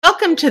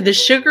Welcome to the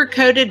Sugar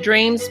Coated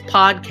Dreams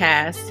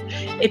podcast.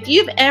 If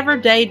you've ever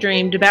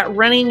daydreamed about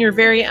running your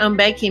very own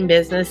baking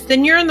business,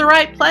 then you're in the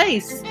right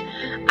place.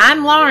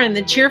 I'm Lauren,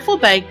 the Cheerful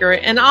Baker,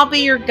 and I'll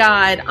be your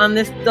guide on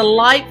this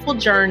delightful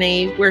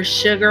journey where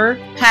sugar,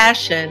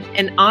 passion,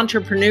 and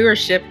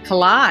entrepreneurship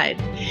collide.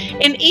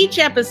 In each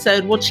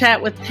episode, we'll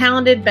chat with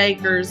talented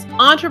bakers,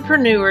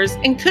 entrepreneurs,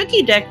 and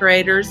cookie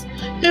decorators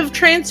who have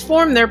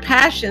transformed their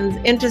passions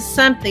into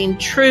something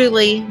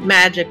truly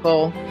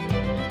magical.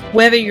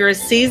 Whether you're a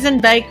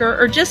seasoned baker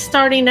or just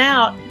starting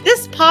out,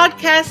 this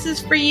podcast is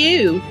for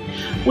you.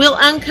 We'll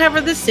uncover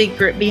the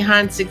secret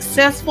behind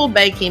successful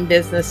baking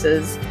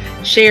businesses,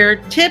 share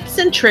tips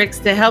and tricks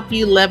to help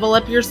you level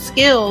up your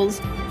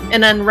skills,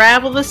 and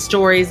unravel the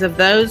stories of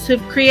those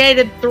who've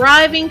created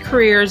thriving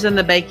careers in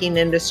the baking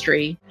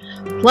industry.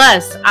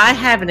 Plus, I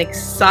have an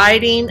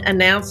exciting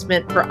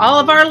announcement for all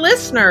of our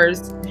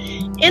listeners.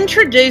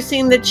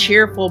 Introducing the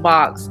Cheerful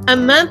Box, a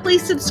monthly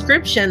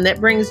subscription that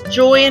brings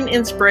joy and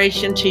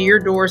inspiration to your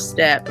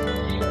doorstep.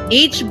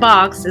 Each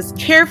box is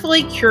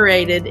carefully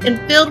curated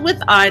and filled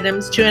with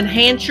items to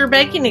enhance your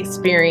baking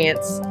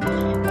experience.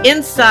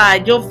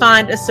 Inside, you'll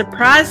find a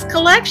surprise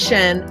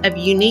collection of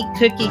unique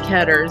cookie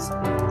cutters,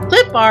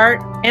 clip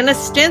art, and a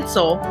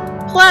stencil,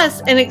 plus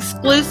an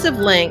exclusive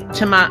link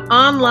to my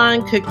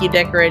online cookie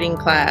decorating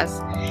class.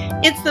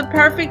 It's the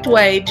perfect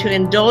way to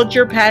indulge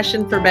your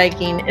passion for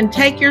baking and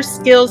take your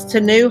skills to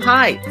new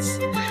heights.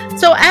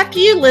 So after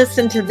you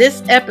listen to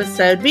this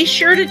episode, be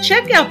sure to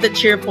check out the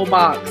Cheerful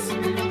Box.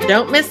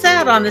 Don't miss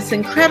out on this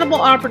incredible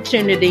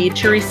opportunity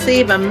to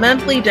receive a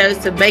monthly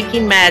dose of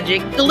baking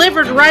magic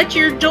delivered right to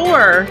your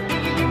door.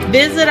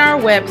 Visit our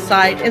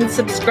website and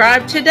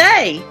subscribe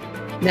today.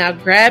 Now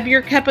grab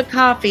your cup of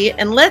coffee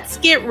and let's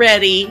get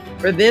ready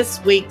for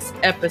this week's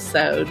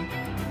episode.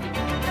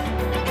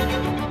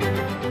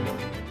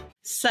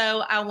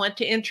 So I want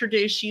to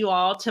introduce you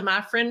all to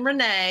my friend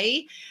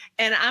Renee,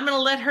 and I'm going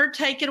to let her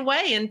take it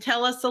away and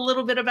tell us a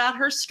little bit about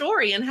her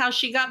story and how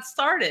she got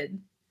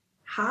started.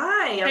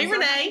 Hi, Hey, I'm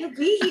Renee. so happy to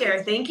be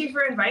here. Thank you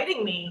for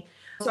inviting me.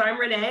 So I'm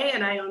Renee,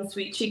 and I own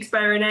Sweet Cheeks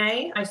by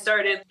Renee. I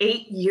started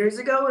 8 years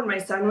ago when my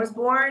son was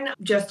born,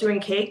 just doing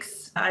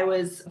cakes. I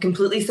was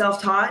completely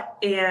self-taught,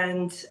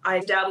 and I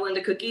dabble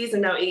into cookies,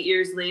 and now 8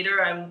 years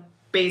later, I'm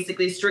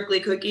basically strictly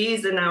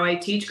cookies, and now I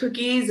teach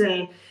cookies,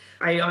 and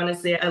I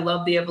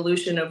love the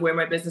evolution of where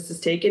my business has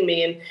taken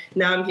me, and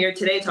now I'm here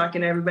today talking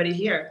to everybody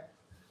here.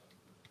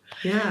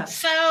 Yeah.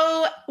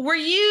 So were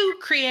you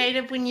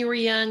creative when you were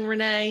young,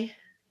 Renee?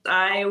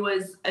 I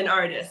was an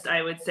artist,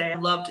 I would say. I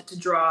loved to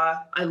draw.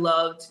 I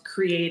loved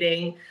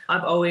creating. I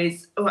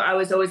was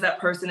always that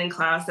person in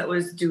class that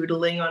was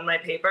doodling on my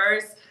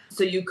papers.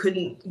 So you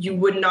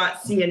would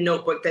not see a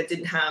notebook that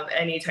didn't have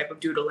any type of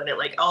doodle in it.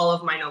 Like all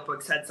of my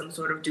notebooks had some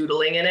sort of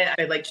doodling in it.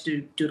 I like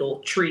to doodle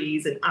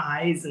trees and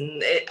eyes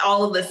and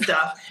all of this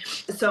stuff.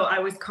 So I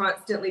was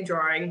constantly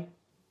drawing.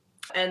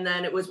 And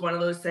then it was one of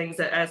those things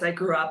that as I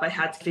grew up, I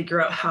had to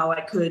figure out how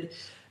I could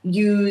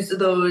use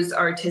those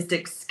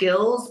artistic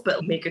skills,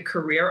 but make a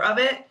career of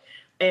it.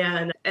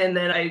 And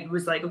then I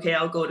was like, okay,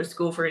 I'll go to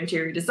school for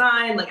interior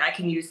design. Like I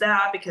can use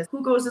that because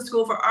who goes to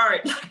school for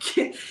art?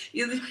 Like,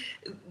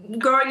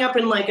 growing up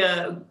in like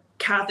a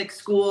Catholic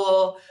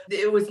school,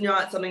 it was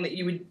not something that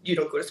you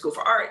don't go to school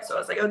for art. So I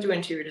was like, I'll do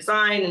interior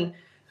design. And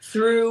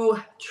through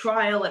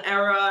trial and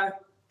error,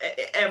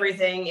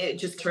 everything, it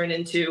just turned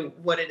into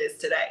what it is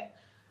today.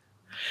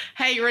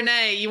 Hey,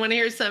 Renee, you want to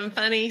hear something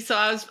funny? So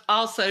I was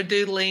also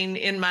doodling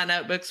in my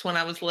notebooks when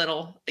I was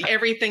little.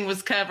 Everything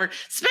was covered,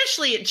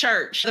 especially at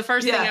church. The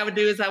first thing I would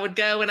do is I would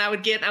go and I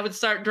would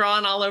start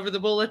drawing all over the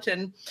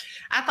bulletin.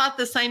 I thought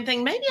the same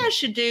thing. Maybe I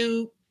should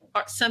do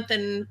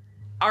something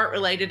art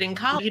related in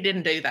college. You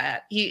didn't do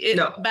that.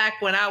 No.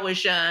 Back when I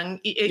was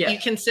young, you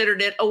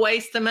considered it a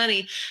waste of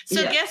money.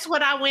 So guess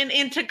what I went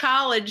into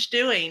college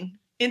doing?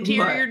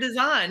 Interior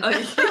design.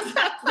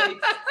 Exactly.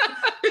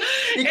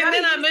 And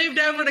then I moved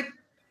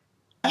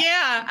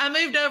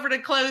over to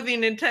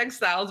clothing and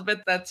textiles,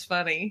 but that's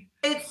funny.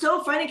 It's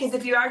so funny because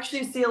if you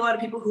actually see a lot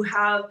of people who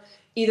have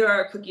either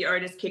are cookie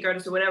artists, cake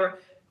artists, or whatever,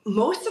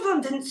 most of them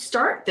didn't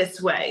start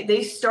this way.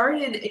 They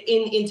started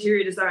in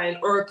interior design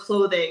or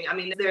clothing. I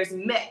mean, there's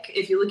Mick.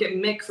 If you look at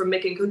Mick from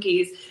Mick and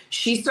Cookies,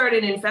 she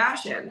started in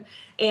fashion.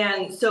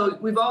 And so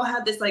we've all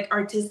had this like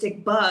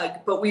artistic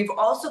bug, but we've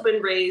also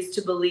been raised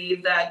to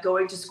believe that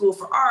going to school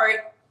for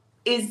art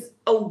is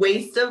a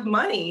waste of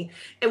money,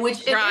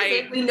 which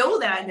isn't. We know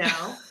that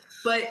now,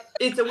 but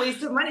it's a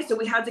waste of money. So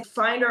we had to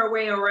find our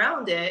way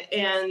around it.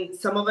 And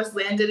some of us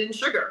landed in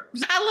sugar.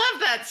 I love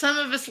that. Some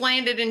of us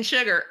landed in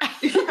sugar.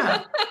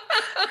 Yeah.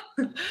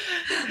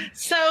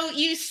 So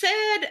you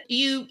said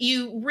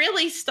you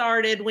really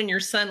started when your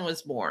son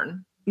was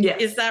born.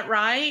 Yes. Is that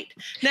right?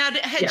 Now,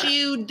 had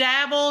you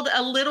dabbled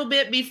a little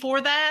bit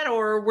before that,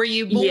 or were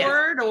you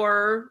bored,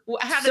 or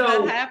how did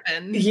that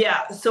happen?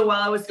 Yeah. So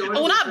while I was going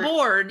not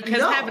bored,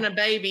 because having a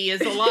baby is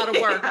a lot of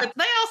work, but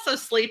they also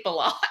sleep a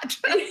lot.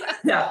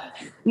 Yeah.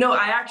 No,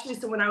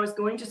 so when I was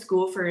going to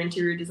school for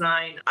interior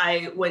design,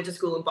 I went to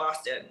school in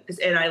Boston,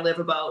 and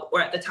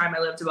at the time I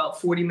lived about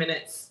 40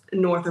 minutes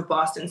north of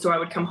Boston. So I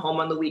would come home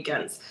on the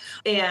weekends,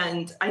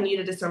 and I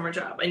needed a summer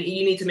job. And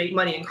you need to make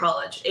money in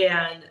college.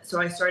 And so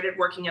I started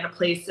working at a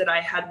place that I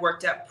had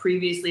worked at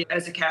previously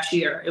as a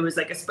cashier. It was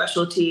like a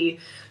specialty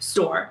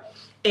store,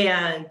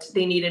 and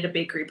they needed a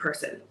bakery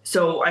person.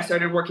 So I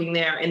started working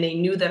there, and they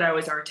knew that I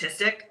was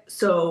artistic.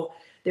 So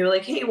they were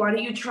like, hey, why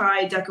don't you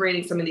try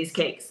decorating some of these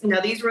cakes? Now,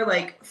 these were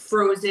like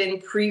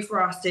frozen,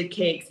 pre-frosted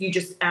cakes. You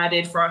just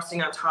added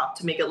frosting on top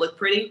to make it look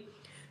pretty.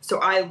 So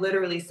I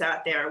literally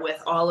sat there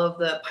with all of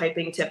the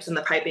piping tips and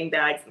the piping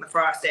bags and the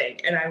frosting,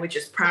 and I would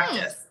just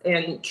practice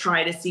and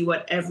try to see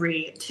what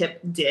every tip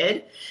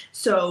did.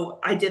 So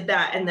I did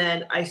that, and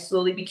then I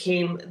slowly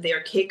became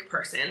their cake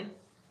person.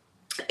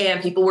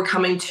 And people were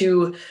coming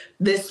to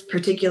this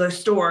particular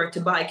store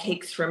to buy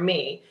cakes from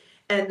me.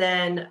 And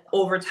then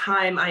over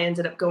time, I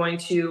ended up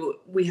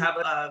we have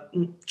a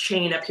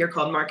chain up here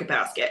called Market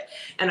Basket.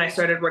 And I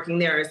started working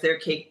there as their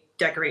cake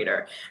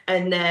decorator.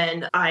 And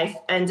then I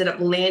ended up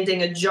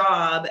landing a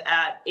job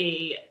at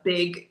a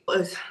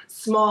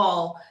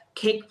small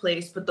cake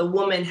place, but the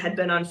woman had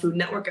been on Food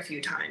Network a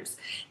few times.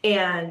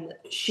 And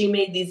she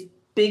made these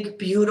big,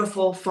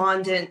 beautiful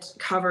fondant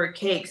covered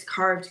cakes,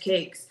 carved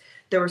cakes.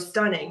 They were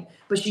stunning,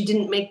 but she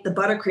didn't make the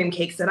buttercream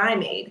cakes that I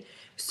made.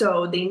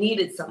 So they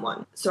needed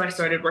someone. So I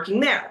started working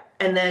there.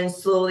 And then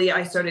slowly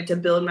I started to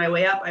build my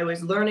way up. I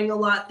was learning a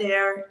lot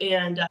there,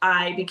 and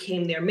I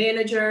became their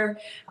manager,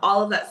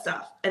 all of that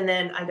stuff. And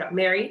then I got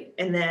married,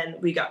 and then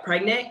we got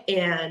pregnant.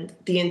 And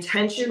the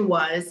intention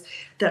was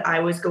that I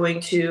was going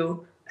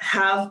to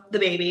have the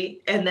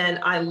baby. And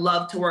then I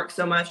love to work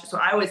so much. So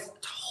I was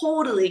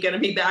totally going to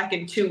be back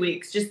in 2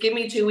 weeks. Just give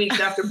me 2 weeks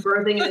after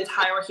birthing an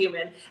entire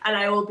human, and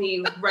I will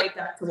be right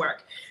back to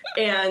work.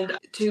 And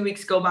 2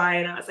 weeks go by,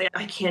 and I was like,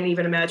 I can't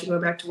even imagine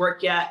going back to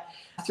work yet.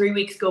 3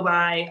 weeks go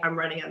by, I'm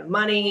running out of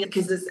money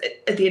because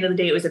at the end of the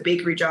day, it was a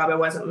bakery job. I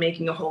wasn't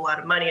making a whole lot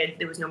of money.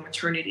 There was no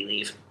maternity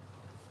leave.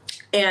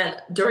 And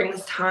during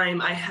this time,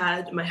 I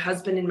had my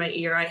husband in my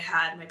ear. I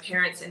had my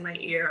parents in my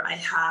ear. I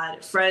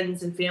had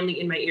friends and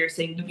family in my ear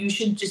saying, you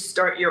should just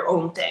start your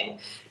own thing.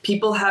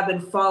 People have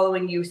been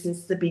following you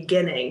since the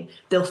beginning.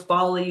 They'll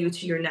follow you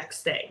to your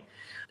next thing.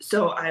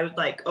 So I was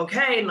like,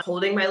 okay, and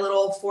holding my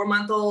little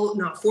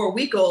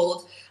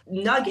 4-week-old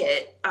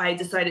nugget, I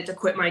decided to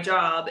quit my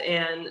job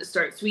and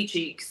start Sweet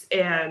Cheeks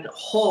and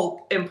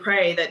hope and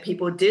pray that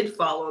people did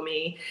follow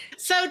me.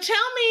 So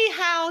tell me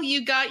how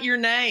you got your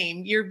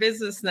name, your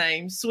business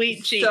name,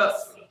 Sweet Cheeks.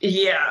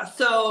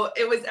 So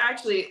it was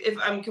actually, if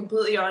I'm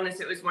completely honest,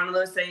 it was one of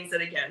those things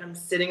that, again, I'm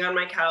sitting on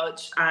my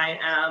couch. I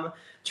am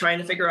trying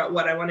to figure out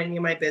what I want to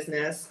name my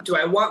business. Do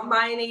I want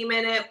my name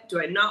in it? Do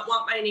I not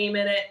want my name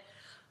in it?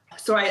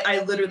 So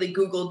I literally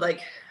Googled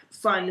like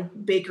fun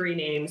bakery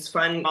names,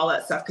 all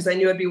that stuff, because I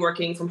knew I'd be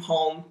working from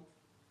home.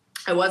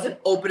 I wasn't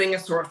opening a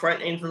storefront,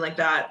 anything like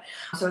that.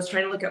 So I was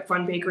trying to look up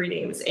fun bakery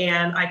names,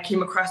 and I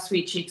came across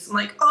Sweet Cheeks. I'm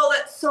like, oh,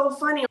 that's so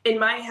funny. In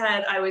my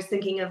head, I was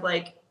thinking of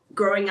like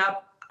growing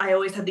up, I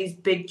always had these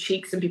big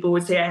cheeks, and people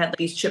would say I had like,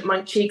 these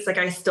chipmunk cheeks. Like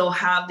I still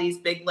have these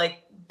big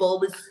like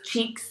bulbous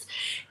cheeks.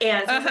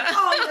 And so I was like,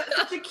 oh, that's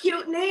such a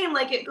cute name.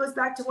 Like it goes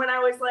back to when I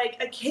was like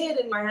a kid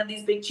and I had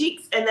these big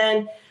cheeks. And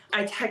then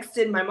I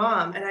texted my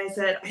mom and I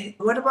said,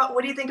 what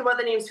do you think about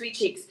the name Sweet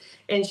Cheeks?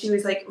 And she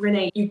was like,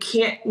 Renee, you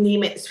can't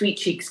name it Sweet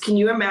Cheeks. Can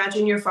you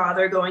imagine your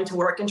father going to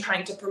work and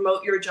trying to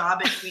promote your job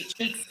at Sweet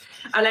Cheeks?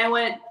 And I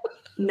went,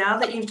 now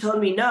that you've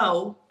told me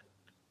no,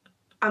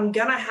 I'm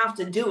gonna have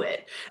to do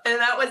it. And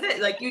that was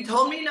it. Like, you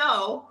told me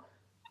no,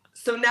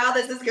 so now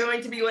this is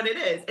going to be what it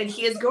is. And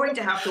he is going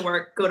to have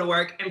to go to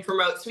work and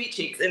promote Sweet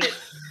Cheeks. And it's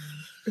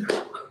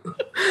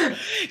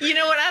you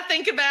know what I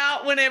think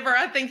about whenever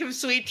I think of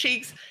Sweet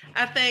Cheeks?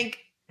 I think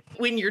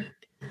when you're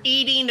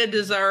eating a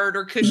dessert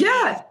or cookie,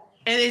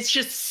 and it's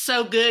just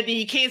so good and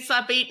you can't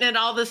stop eating it,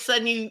 all of a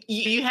sudden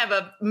you have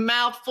a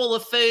mouthful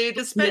of food,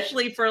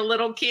 especially for a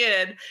little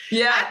kid.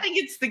 Yeah. I think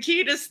it's the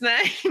cutest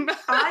name.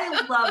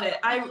 I love it.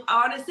 I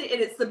honestly,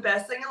 and it's the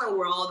best thing in the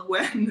world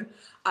when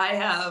I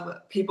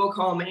have people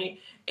call me,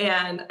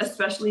 and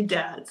especially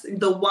dads.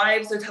 The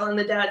wives are telling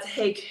the dads,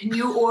 hey, can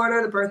you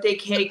order the birthday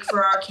cake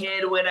for our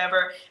kid,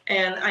 whatever?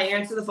 And I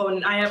answer the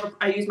phone, and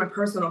I use my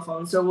personal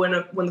phone. So when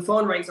the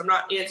phone rings, I'm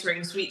not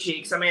answering Sweet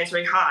Cheeks, I'm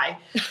answering hi.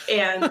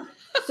 And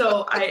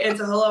so I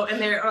answer hello,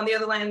 and they're on the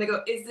other line, and they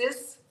go, is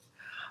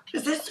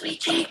this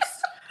Sweet Cheeks?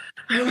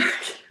 I'm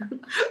like,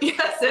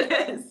 yes,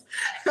 it is.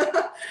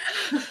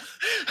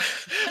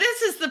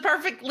 This is the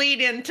perfect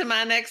lead into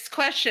my next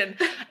question.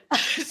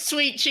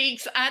 Sweet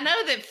Cheeks, I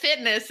know that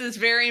fitness is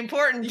very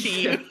important to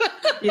you.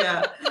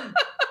 Yeah.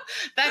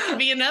 That could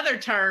be another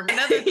term,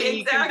 another thing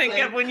you can think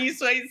of when you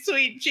say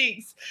sweet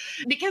cheeks.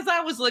 Because I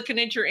was looking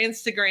at your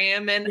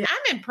Instagram and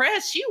I'm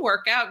impressed. You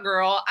work out,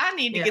 girl. I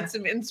need to get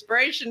some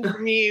inspiration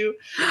from you.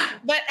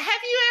 But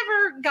have you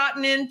ever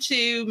gotten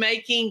into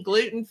making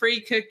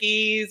gluten-free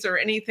cookies or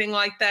anything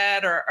like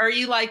that? Or are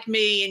you like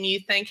me and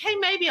you think, hey,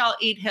 maybe I'll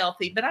eat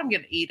healthy, but I'm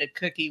going to eat a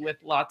cookie with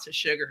lots of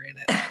sugar in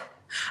it?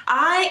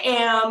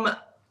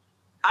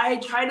 I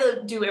try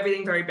to do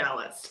everything very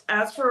balanced.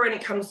 As for when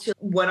it comes to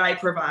what I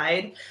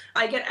provide,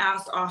 I get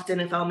asked often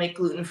if I'll make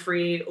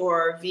gluten-free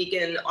or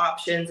vegan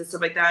options and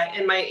stuff like that.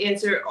 And my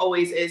answer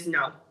always is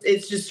no.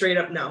 It's just straight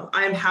up no.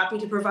 I'm happy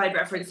to provide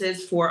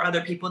references for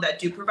other people that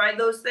do provide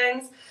those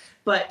things.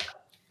 But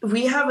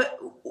we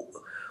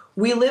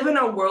live in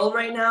a world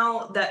right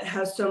now that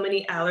has so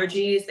many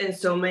allergies and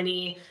so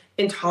many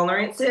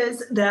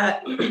intolerances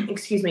that,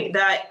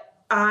 that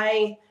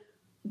I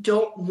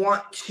don't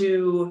want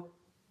to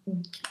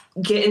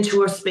get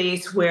into a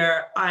space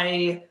where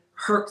I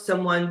hurt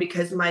someone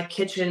because my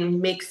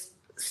kitchen makes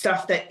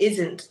stuff that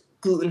isn't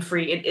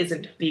gluten-free, it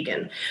isn't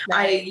vegan.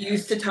 Right. I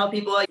used to tell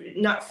people like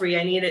nut-free,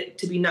 I need it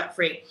to be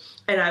nut-free.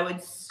 And I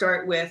would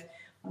start with,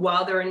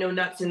 while there are no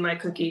nuts in my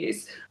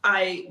cookies,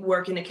 I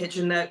work in a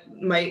kitchen that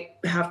might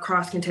have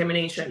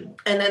cross-contamination.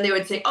 And then they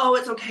would say, oh,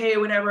 it's okay,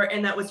 whatever.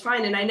 And that was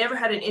fine. And I never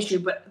had an issue,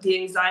 but the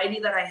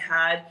anxiety that I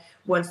had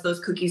once those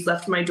cookies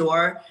left my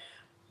door,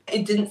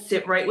 it didn't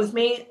sit right with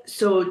me.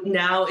 So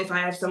now if I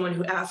have someone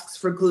who asks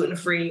for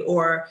gluten-free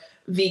or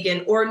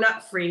vegan or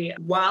nut-free,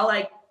 while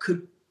I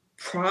could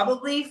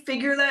probably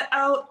figure that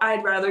out,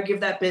 I'd rather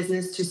give that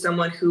business to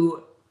someone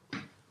who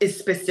is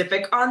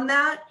specific on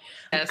that,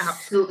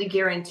 absolutely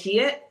guarantee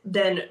it,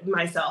 than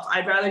myself.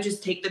 I'd rather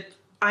just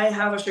I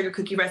have a sugar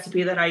cookie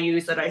recipe that I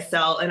use, that I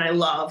sell and I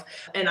love,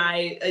 and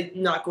I'm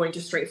not going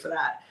to stray from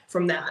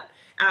that.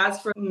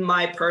 As for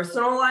my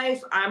personal life,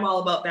 I'm all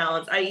about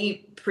balance. I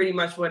eat pretty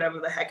much whatever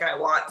the heck I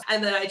want.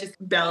 And then I just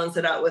balance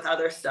it out with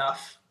other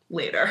stuff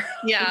later.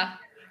 Yeah.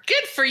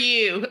 Good for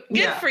you.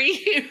 Good for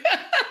you.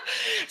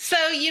 So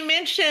you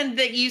mentioned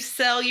that you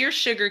sell your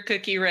sugar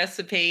cookie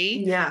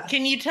recipe. Yeah.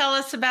 Can you tell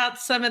us about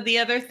some of the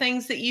other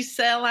things that you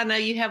sell? I know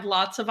you have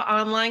lots of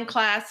online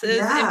classes.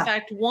 Yeah. In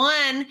fact,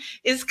 one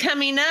is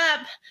coming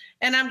up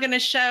and I'm going to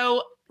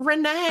show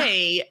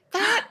Renee.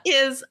 That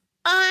is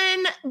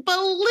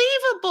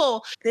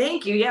unbelievable.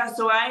 Thank you. Yeah.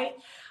 So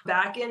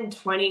back in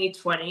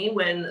 2020,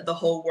 when the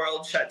whole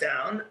world shut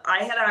down,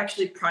 I had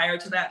actually prior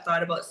to that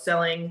thought about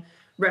selling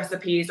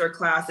recipes or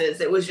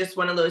classes. It was just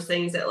one of those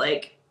things that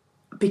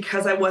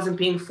because I wasn't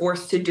being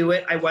forced to do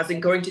it, I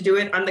wasn't going to do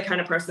it. I'm the kind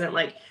of person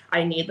that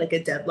I need a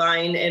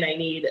deadline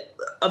and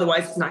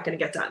otherwise it's not going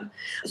to get done.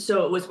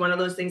 So it was one of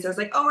those things I was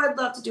like, oh, I'd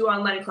love to do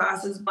online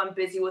classes, but I'm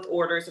busy with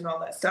orders and all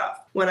that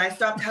stuff. When I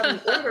stopped having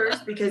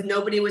orders because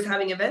nobody was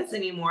having events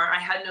anymore, I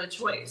had no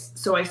choice.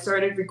 So I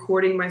started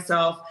recording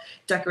myself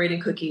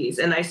decorating cookies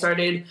and I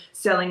started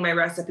selling my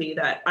recipe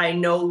that I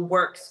know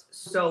works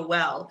so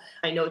well.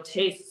 I know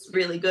tastes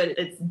really good.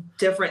 It's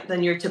different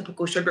than your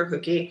typical sugar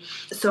cookie.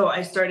 So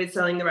I started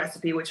selling the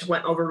recipe, which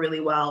went over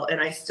really well.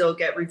 And I still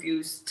get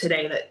reviews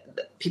today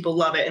that people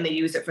love it and they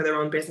use it for their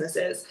own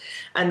businesses.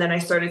 And then I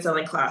started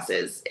selling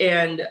classes.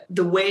 And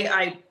the way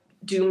I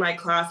do my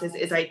classes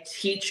is I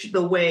teach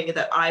the way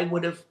that I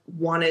would have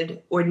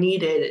wanted or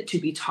needed to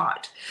be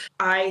taught.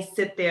 I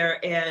sit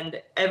there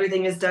and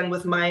everything is done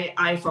with my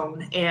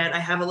iPhone and I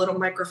have a little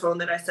microphone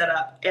that I set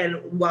up. And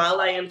while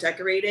I am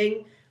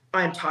decorating,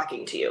 I'm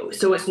talking to you.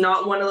 So it's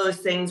not one of those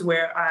things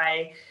where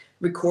I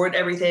record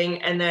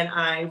everything and then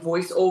I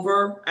voice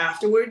over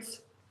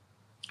afterwards.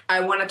 I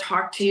want to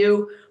talk to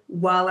you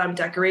while I'm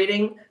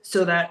decorating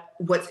so that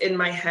what's in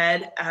my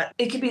head,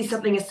 it could be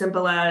something as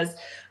simple as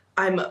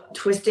I'm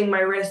twisting my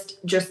wrist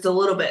just a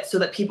little bit so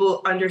that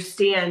people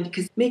understand,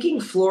 because making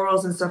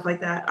florals and stuff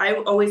like that, I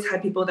always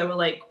had people that were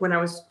like, when I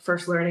was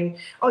first learning,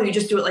 oh, you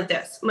just do it like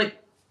this. I'm like,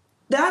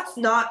 that's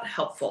not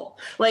helpful.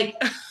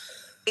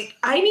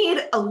 I need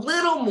a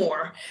little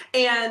more.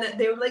 And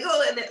they were like,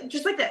 oh, and then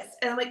just like this.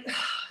 And I'm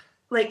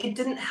like, it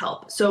didn't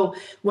help. So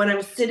when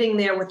I'm sitting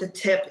there with the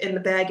tip in the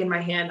bag in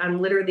my hand,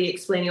 I'm literally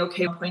explaining,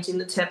 okay, I'm pointing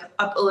the tip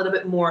up a little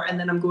bit more, and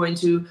then I'm going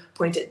to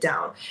point it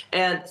down.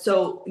 And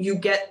so you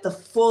get the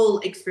full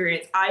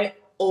experience. I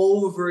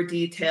over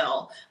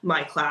detail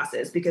my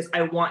classes because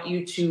I want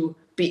you to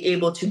be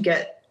able to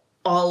get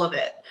all of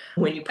it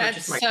when you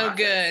purchase my classes. That's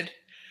so good.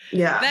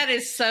 Yeah. That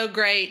is so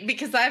great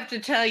because I have to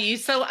tell you,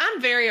 so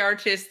I'm very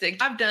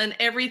artistic. I've done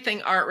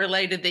everything art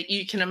related that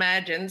you can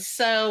imagine.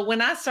 So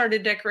when I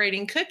started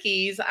decorating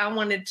cookies, I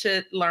wanted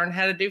to learn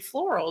how to do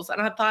florals.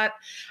 And I thought,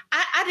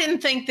 I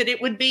didn't think that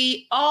it would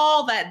be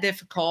all that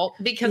difficult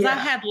because I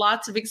had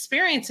lots of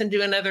experience in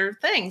doing other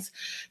things.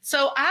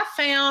 So I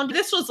found,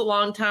 this was a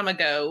long time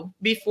ago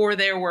before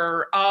there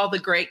were all the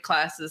great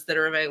classes that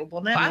are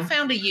available now. I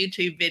found a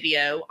YouTube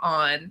video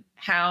on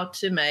how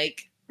to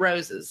make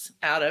roses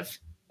out of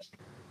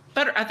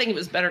butter. I think it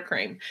was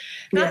buttercream.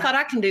 And I thought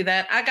I can do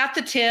that. I got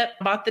the tip,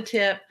 bought the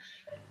tip.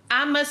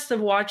 I must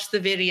have watched the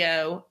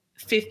video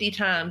 50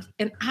 times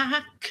and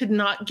I could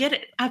not get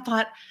it. I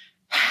thought,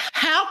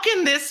 how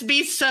can this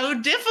be so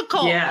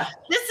difficult? Yeah.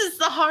 This is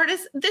the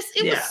hardest.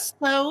 It was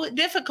so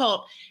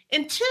difficult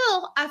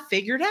until I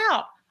figured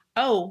out,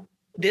 oh,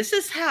 this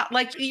is how,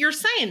 like you're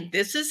saying,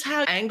 this is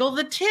how you angle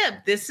the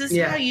tip. This is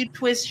how you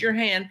twist your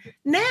hand.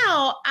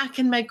 Now I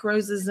can make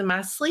roses in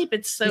my sleep.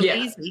 It's so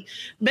easy.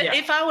 But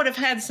if I would have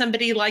had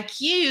somebody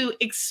like you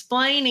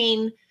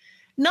explaining,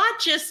 not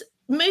just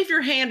move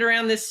your hand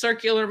around this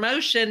circular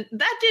motion,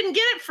 that didn't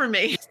get it for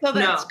me. So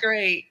that's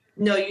great.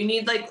 No, you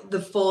need like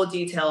the full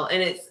detail,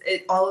 and it's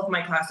all of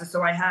my classes.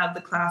 So I have the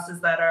classes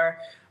that are,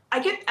 I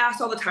get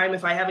asked all the time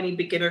if I have any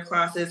beginner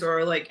classes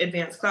or like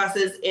advanced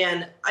classes.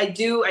 And I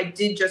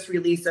did just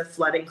release a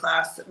flooding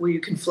class where you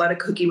can flood a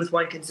cookie with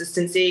one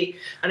consistency.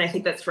 And I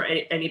think that's for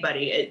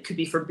anybody. It could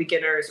be for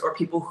beginners or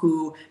people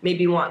who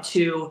maybe want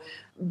to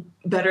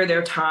better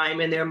their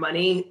time and their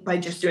money by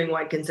just doing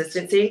one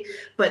consistency.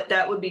 But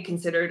that would be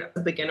considered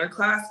a beginner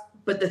class.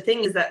 But the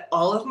thing is that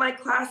all of my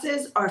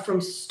classes are from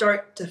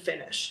start to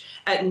finish.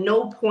 At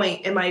no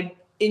point am I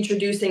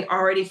introducing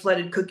already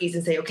flooded cookies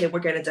and say, okay, we're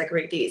going to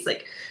decorate these.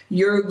 Like,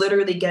 you're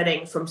literally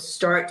getting from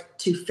start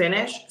to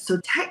finish. So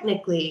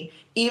technically,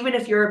 even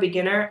if you're a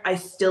beginner, I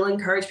still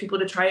encourage people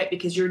to try it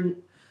because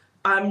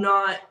I'm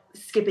not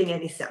skipping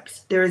any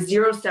steps. There are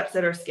 0 steps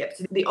that are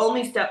skipped. The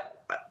only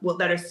step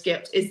that are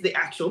skipped is the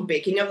actual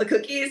baking of the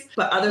cookies.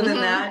 But other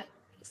than that,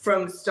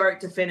 from start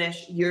to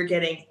finish, you're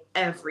getting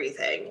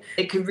everything.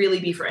 It could really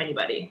be for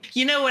anybody.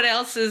 You know what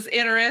else is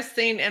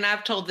interesting? And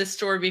I've told this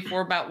story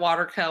before about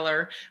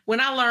watercolor.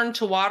 When I learned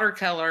to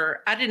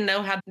watercolor, I didn't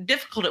know how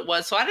difficult it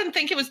was. So I didn't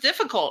think it was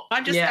difficult.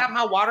 I just got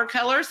my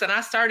watercolors and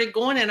I started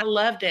going and I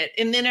loved it.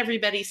 And then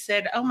everybody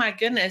said, oh my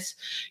goodness,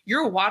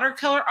 you're a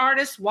watercolor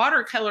artist.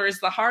 Watercolor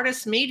is the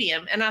hardest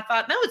medium. And I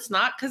thought, no, it's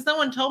not, because no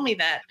one told me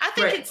that. I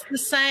think it's the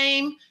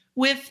same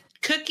with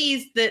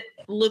cookies that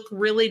look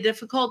really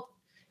difficult.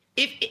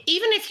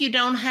 Even if you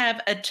don't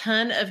have a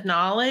ton of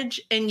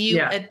knowledge and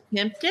you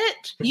attempt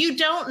it, you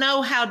don't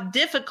know how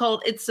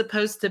difficult it's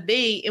supposed to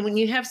be. And when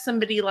you have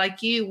somebody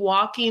like you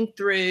walking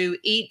through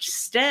each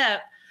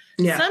step,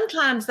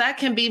 sometimes that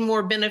can be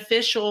more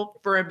beneficial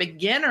for a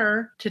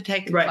beginner to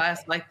take a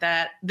class like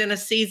that than a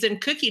seasoned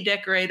cookie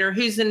decorator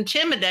who's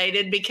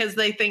intimidated because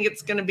they think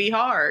it's going to be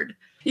hard.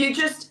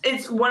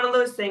 It's one of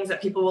those things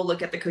that people will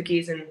look at the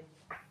cookies, and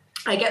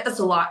I get this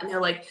a lot, and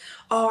they're like,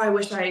 oh, I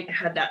wish I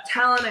had that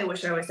talent. I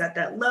wish I was at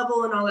that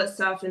level and all that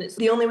stuff. And it's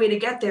the only way to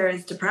get there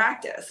is to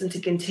practice and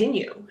to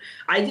continue.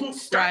 I didn't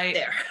start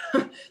there.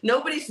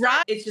 Nobody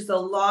started. It's just a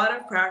lot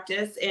of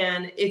practice.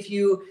 And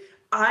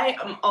I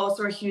am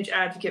also a huge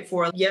advocate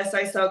for, yes,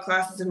 I sell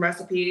classes and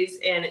recipes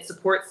and it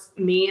supports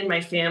me and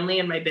my family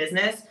and my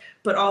business,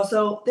 but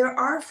also there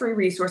are free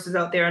resources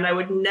out there. And I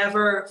would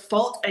never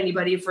fault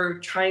anybody for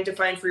trying to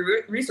find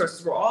free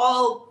resources. We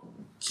all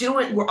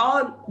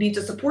need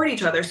to support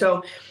each other.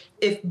 So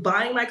if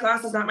buying my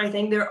class is not my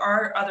thing, there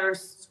are other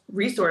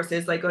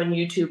resources like on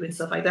YouTube and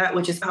stuff like that,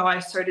 which is how I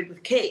started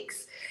with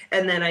cakes.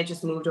 And then I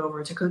just moved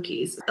over to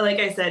cookies. Like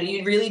I said,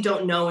 you really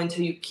don't know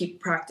until you keep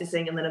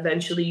practicing, and then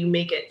eventually you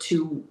make it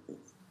to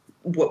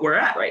what we're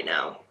at right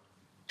now.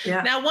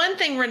 Yeah. Now, one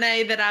thing,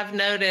 Renee, that I've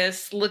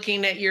noticed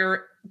looking at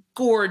your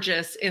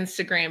gorgeous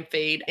Instagram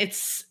feed,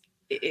 it's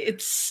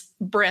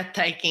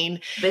breathtaking.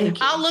 Thank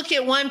you. I'll look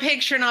at one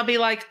picture and I'll be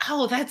like,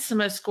 oh, that's the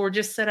most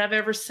gorgeous set I've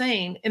ever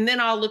seen. And then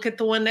I'll look at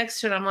the one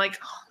next to it. I'm like,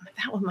 oh,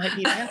 that one might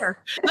be better.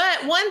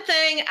 But one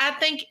thing, I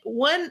think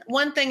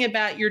one thing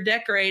about your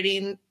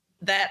decorating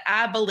that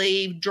I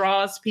believe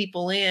draws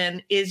people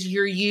in is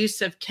your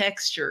use of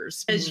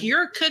textures, because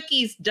your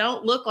cookies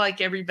don't look like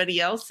everybody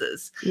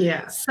else's.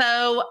 Yeah.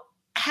 So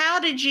how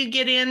did you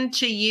get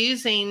into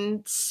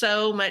using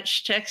so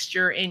much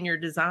texture in your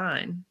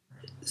design?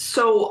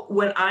 So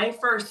when I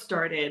first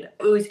started,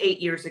 it was 8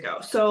 years ago.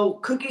 So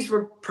cookies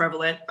were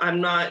prevalent. I'm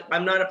not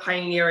a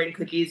pioneer in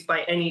cookies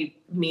by any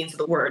means of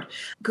the word.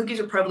 Cookies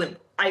were prevalent.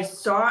 I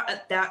saw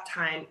at that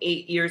time,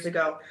 8 years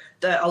ago,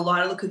 that a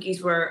lot of the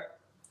cookies were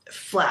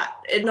flat.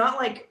 And not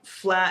like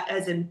flat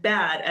as in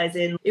bad, as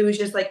in it was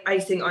just like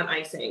icing on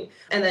icing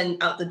and then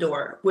out the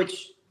door,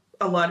 which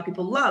a lot of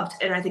people loved.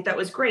 And I think that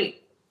was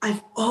great.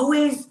 I've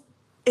always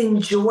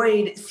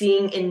enjoyed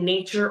seeing in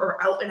nature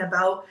or out and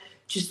about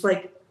just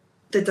like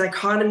the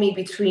dichotomy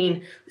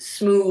between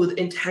smooth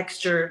and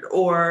textured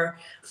or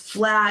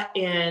flat,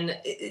 and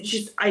it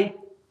just I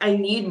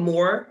need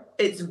more.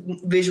 It's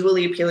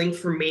visually appealing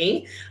for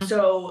me.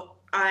 So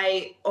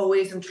I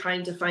always am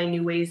trying to find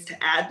new ways to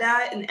add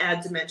that and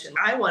add dimension.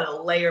 I want to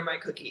layer my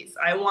cookies.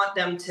 I want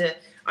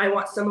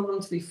some of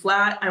them to be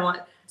flat. I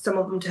want some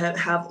of them to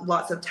have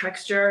lots of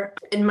texture.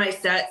 In my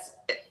sets,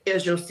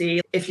 as you'll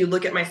see, if you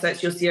look at my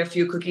sets, you'll see a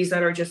few cookies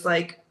that are just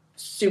like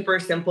super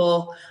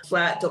simple,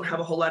 flat, don't have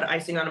a whole lot of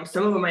icing on them.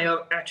 Some of them I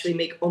actually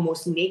make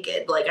almost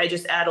naked. Like I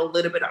just add a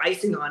little bit of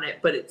icing on it,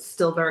 but it's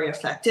still very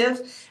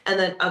effective. And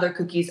then other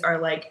cookies are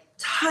like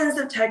tons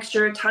of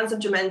texture, tons of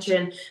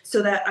dimension,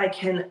 so that I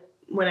can,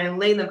 when I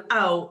lay them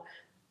out,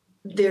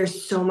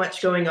 there's so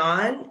much going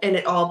on and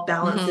it all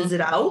balances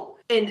it out.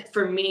 And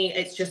for me,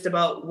 it's just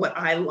about what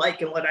I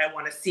like and what I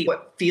want to see,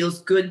 what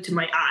feels good to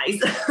my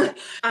eyes.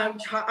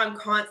 I'm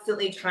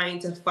constantly trying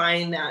to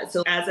find that.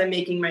 So as I'm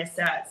making my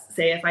sets,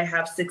 say if I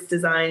have 6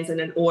 designs in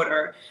an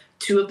order,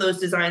 2 of those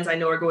designs I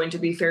know are going to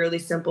be fairly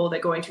simple. They're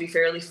going to be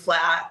fairly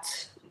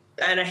flat.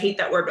 And I hate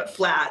that word, but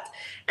flat.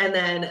 And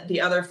then the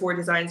other 4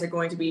 designs are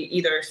going to be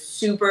either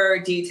super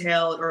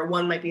detailed, or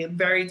one might be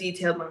very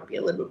detailed, one might be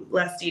a little bit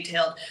less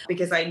detailed,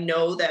 because I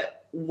know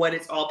that when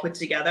it's all put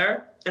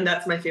together, and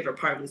that's my favorite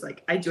part, is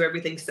like I do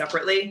everything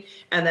separately.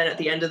 And then at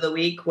the end of the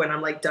week, when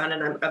I'm like done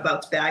and I'm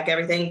about to bag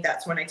everything,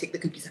 that's when I take the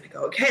cookies and I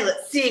go, okay,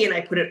 let's see. And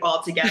I put it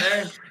all together.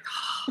 And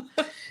I'm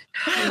like,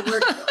 oh, it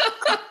worked.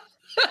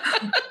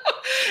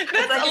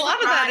 That's like, a lot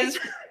of that is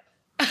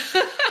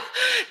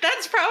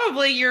that's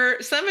probably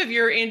some of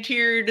your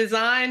interior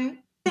design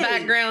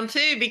background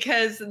too,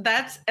 because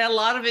that's a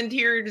lot of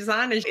interior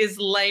design is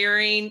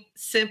layering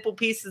simple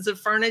pieces of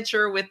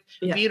furniture with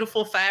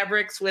beautiful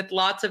fabrics with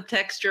lots of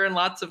texture and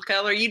lots of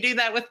color. You do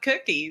that with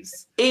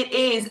cookies. It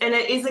is, and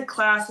it is a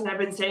class, and I've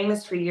been saying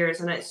this for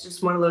years, and it's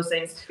just one of those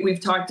things. We've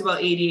talked about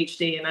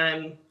ADHD,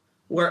 and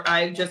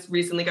I just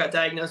recently got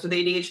diagnosed with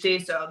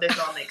ADHD, so this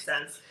all makes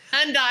sense.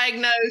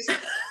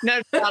 Undiagnosed,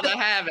 no doubt I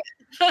have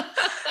it.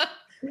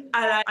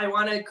 And I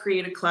want to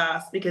create a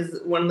class,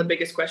 because one of the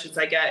biggest questions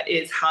I get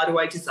is, how do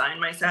I design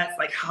my sets?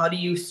 Like, how do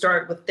you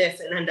start with this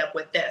and end up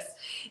with this?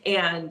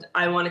 And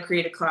I want to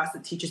create a class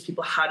that teaches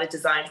people how to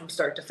design from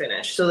start to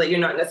finish, so that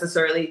you're not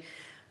necessarily,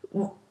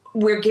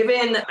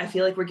 I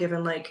feel like we're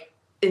given like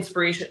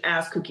inspiration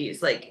as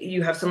cookies. Like,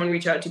 you have someone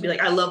reach out to be like,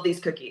 I love these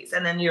cookies.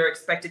 And then you're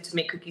expected to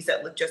make cookies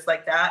that look just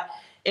like that.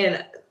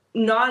 And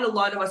not a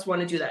lot of us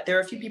want to do that. There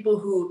are a few people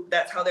who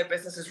that's how their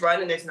business is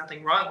run, and there's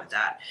nothing wrong with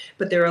that.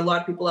 But there are a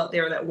lot of people out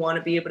there that want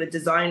to be able to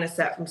design a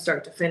set from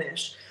start to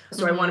finish.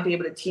 So I want to be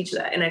able to teach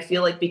that. And I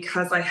feel like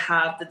because I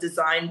have the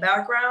design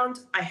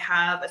background, I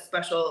have a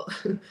special,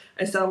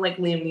 I sound like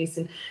Liam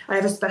Neeson, I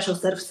have a special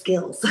set of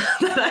skills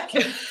that I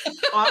can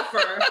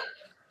offer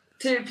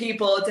to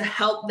people to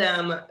help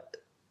them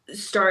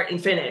start and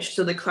finish.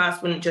 So the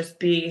class wouldn't just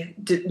be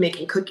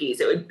making cookies.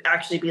 It would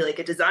actually be like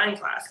a design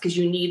class, because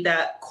you need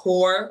that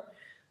core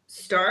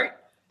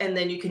start, and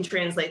then you can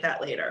translate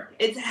that later.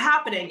 It's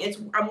happening.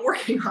 I'm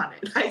working on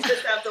it. I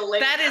just have to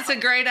lay That is a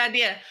great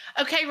idea.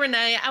 Okay,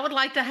 Renee, I would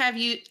like to have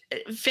you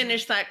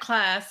finish that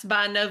class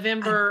by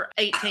November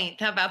 18th.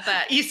 How about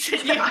that? You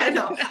said I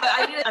know.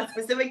 I need a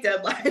specific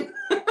deadline.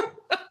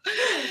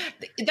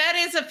 That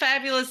is a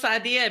fabulous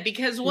idea,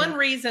 because one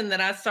reason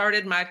that I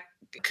started my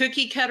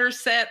cookie cutter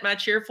set, my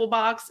cheerful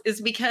box,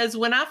 is because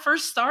when I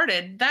first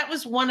started, that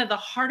was one of the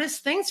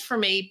hardest things for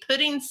me,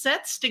 putting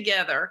sets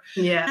together.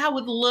 Yeah. I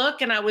would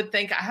look and I would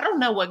think, I don't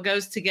know what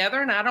goes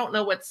together, and I don't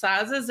know what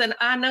sizes, and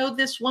I know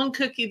this one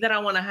cookie that I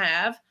want to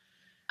have.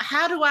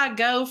 How do I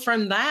go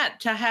from that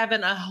to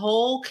having a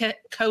whole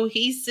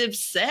cohesive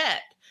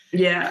set?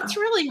 Yeah. That's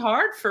really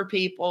hard for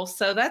people.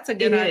 So that's a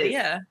good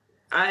idea.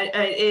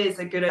 It is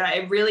a good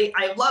idea.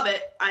 I love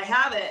it. I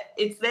have it.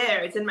 It's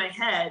there. It's in my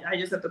head. I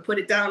just have to put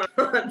it down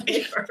on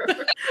paper.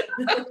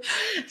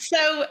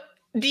 So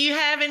do you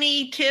have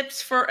any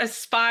tips for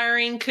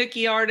aspiring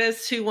cookie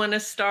artists who want to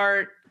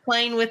start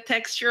playing with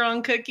texture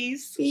on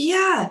cookies?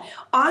 Yeah.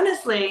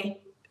 Honestly,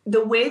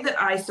 the way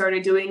that I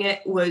started doing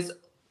it was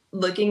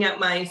looking at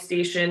my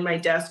station, my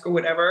desk or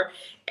whatever,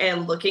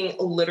 and looking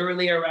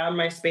literally around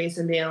my space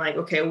and being like,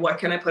 okay, what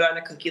can I put on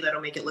a cookie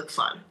that'll make it look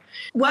fun?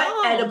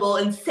 What edible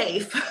and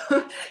safe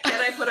can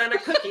I put on a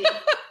cookie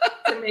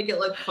to make it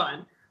look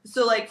fun?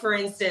 So like, for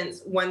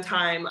instance, one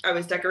time I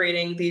was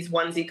decorating these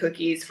onesie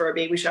cookies for a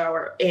baby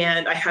shower,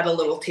 and I had a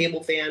little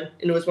table fan,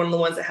 and it was one of the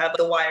ones that had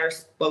the wire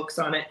spokes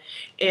on it.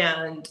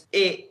 And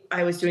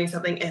I was doing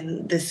something,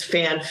 and this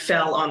fan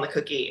fell on the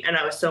cookie, and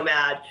I was so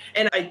mad.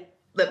 And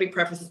let me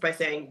preface this by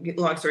saying,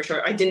 long story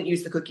short, I didn't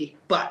use the cookie,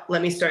 but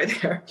let me start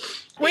there.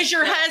 Was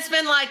your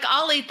husband like,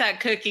 I'll eat that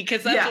cookie?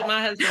 Because that's what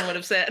my husband would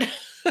have said.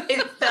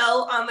 It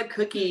fell on the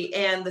cookie,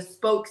 and the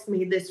spokes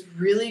made this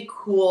really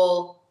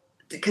cool,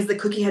 because the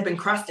cookie had been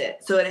crusted.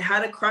 So it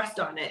had a crust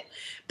on it,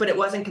 but it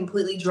wasn't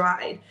completely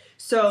dried.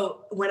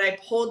 So when I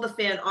pulled the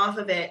fan off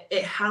of it,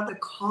 it had the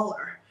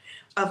color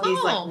of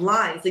these like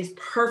lines, these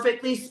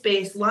perfectly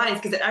spaced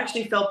lines, because it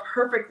actually fell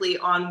perfectly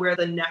on where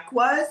the neck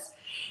was.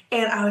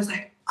 And I was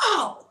like,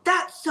 oh,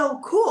 that's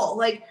so cool.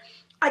 Like,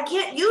 I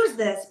can't use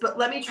this, but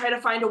let me try to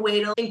find a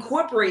way to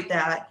incorporate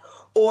that.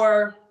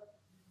 Or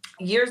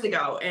years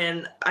ago,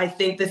 and I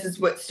think this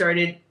is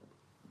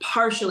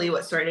partially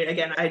what started,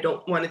 again, I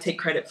don't want to take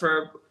credit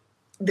for,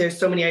 there's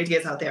so many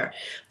ideas out there,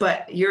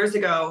 but years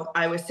ago,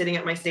 I was sitting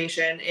at my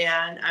station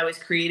and I was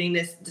creating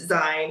this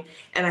design,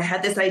 and I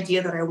had this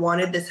idea that I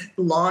wanted this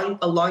long,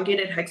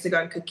 elongated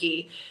hexagon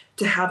cookie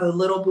to have a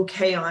little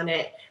bouquet on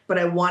it, but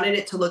I wanted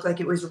it to look like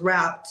it was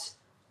wrapped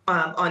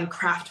on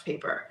craft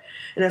paper.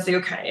 And I was like,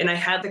 okay. And I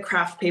had the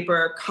craft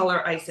paper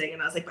color icing,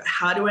 and I was like, but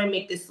how do I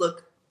make this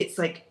look? It's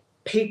like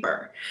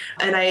paper.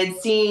 And I had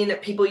seen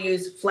people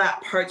use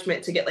flat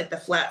parchment to get like the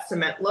flat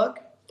cement look.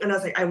 And I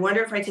was like, I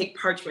wonder if I take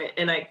parchment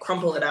and I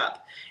crumple it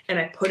up and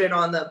I put it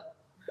on the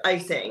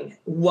icing,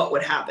 what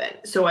would happen?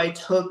 So I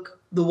took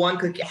the one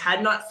cookie. I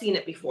had not seen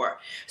it before.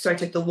 So I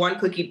took the one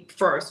cookie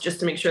first just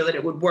to make sure that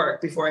it would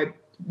work before I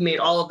made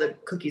all of the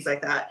cookies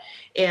like that.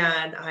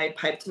 And I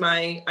piped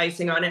my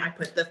icing on it. I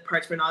put the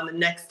parchment on. The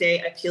next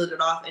day I peeled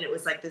it off and it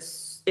was like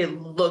this, it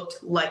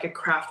looked like a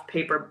craft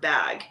paper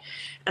bag.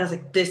 And I was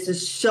like, this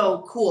is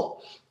so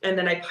cool. And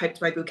then I piped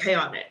my bouquet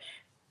on it.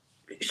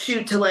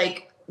 Shoot to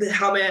like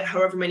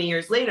however many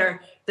years later,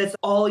 that's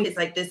always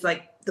like this,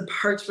 like the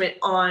parchment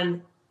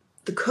on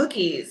the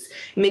cookies,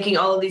 making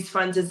all of these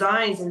fun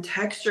designs and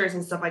textures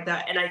and stuff like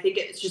that. And I think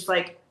it's just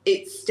like,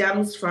 it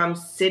stems from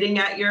sitting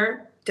at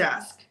your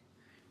desk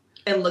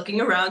and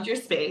looking around your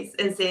space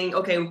and saying,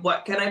 okay,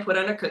 what can I put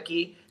on a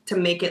cookie to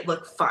make it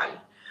look fun?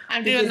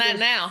 I'm doing that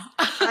now.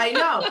 I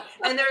know.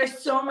 And there are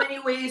so many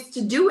ways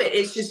to do it.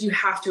 It's just, you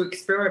have to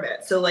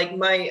experiment. So like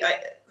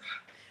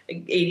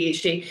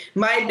ADHD,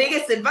 my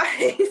biggest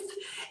advice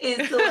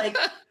is to like,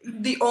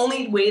 the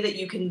only way that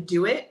you can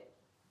do it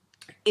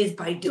is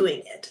by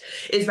doing it,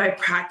 is by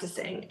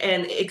practicing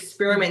and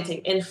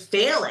experimenting and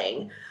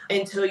failing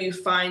until you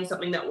find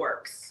something that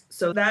works.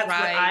 So that's what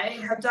I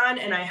have done,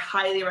 and I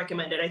highly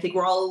recommend it. I think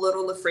we're all a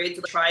little afraid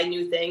to try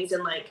new things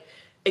and like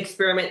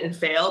experiment and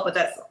fail, but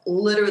that's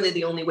literally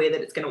the only way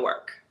that it's going to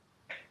work.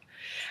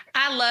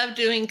 I love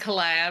doing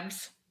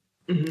collabs.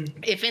 Mm-hmm.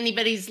 If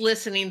anybody's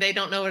listening, they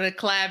don't know what a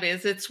collab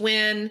is. It's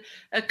when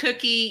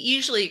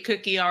usually a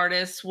cookie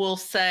artist will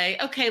say,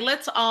 okay,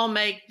 let's all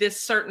make this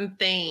certain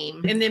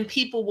theme. And then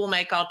people will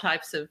make all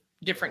types of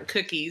different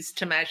cookies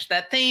to match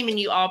that theme. And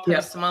you all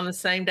post them on the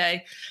same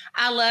day.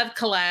 I love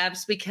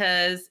collabs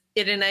because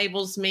it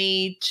enables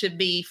me to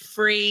be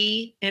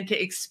free and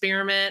to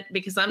experiment,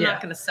 because I'm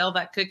not going to sell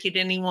that cookie to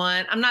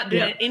anyone. I'm not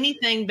doing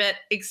anything but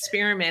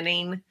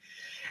experimenting.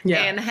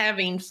 And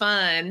having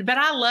fun. But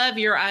I love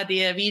your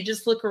idea of you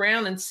just look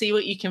around and see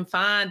what you can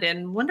find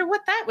and wonder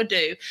what that would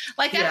do.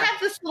 Like I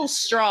have this little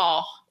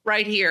straw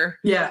right here.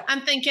 Yeah. I'm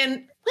thinking,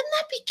 wouldn't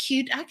that be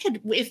cute? I could,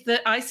 if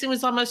the icing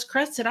was almost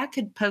crusted, I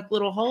could poke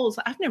little holes.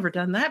 I've never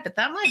done that, but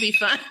that might be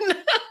fun.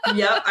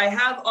 I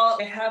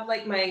have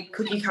like my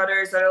cookie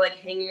cutters that are like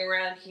hanging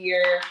around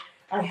here.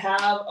 I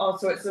have all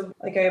sorts of,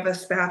 like, I have a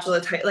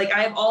spatula type, like, I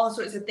have all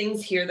sorts of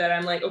things here that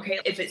I'm like, okay,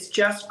 if it's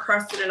just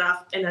crusted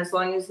enough and as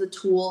long as the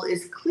tool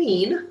is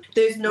clean,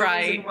 there's no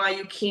reason why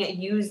you can't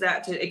use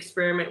that to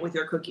experiment with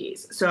your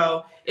cookies.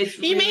 So it's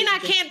You mean I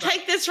can't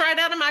take this right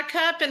out of my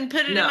cup and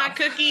put it in my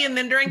cookie and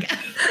then drink?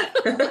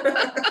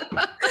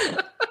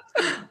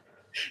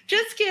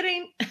 Just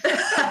kidding.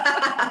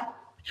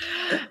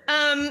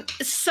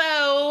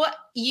 So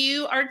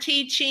you are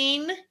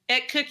teaching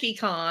at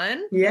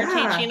CookieCon. Yeah.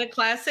 You're teaching a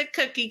class at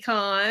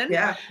CookieCon.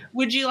 Yeah.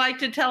 Would you like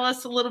to tell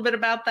us a little bit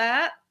about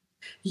that?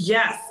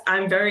 Yes,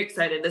 I'm very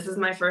excited. This is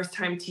my first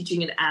time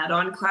teaching an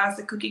add-on class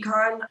at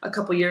CookieCon. A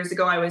couple years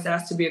ago, I was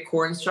asked to be a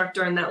core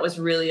instructor, and that was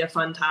really a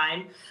fun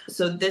time.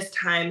 So this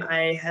time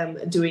I am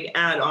doing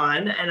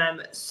add-on, and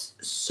I'm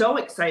so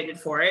excited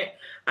for it.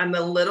 I'm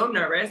a little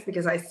nervous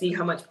because I see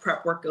how much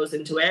prep work goes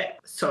into it.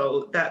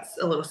 So that's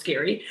a little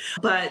scary.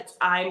 But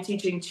I'm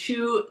teaching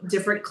 2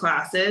 different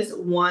classes.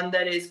 One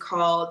that is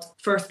called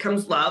First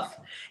Comes Love.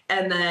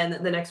 And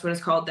then the next one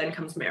is called Then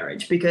Comes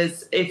Marriage.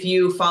 Because if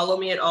you follow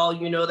me at all,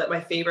 you know that my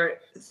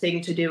favorite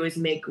thing to do is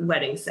make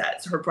wedding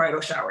sets or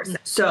bridal shower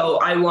sets. So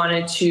I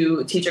wanted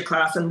to teach a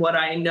class on what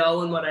I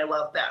know and what I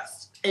love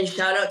best. And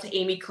shout out to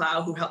Amy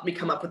Clow, who helped me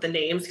come up with the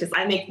names, because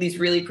I make these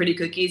really pretty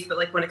cookies, but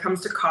like when it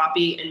comes to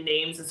copy and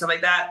names and stuff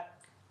like that,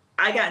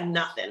 I got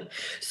nothing.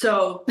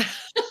 So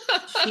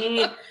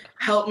she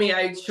helped me.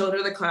 I showed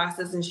her the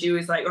classes and she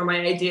was like, or my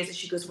ideas, and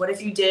she goes, what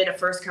if you did a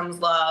First Comes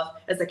Love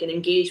as like an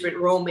engagement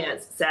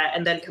romance set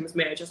and Then Comes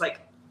Marriage? I was like,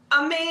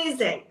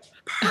 amazing,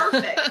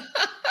 perfect.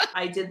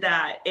 I did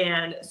that.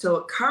 And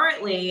so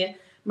currently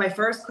my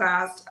first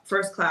class,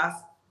 First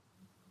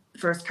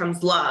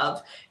Comes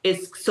Love,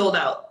 is sold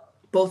out.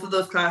 Both of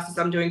those classes,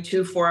 I'm doing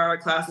 2 4-hour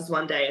classes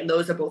one day, and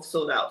those are both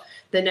sold out.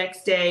 The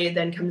next day,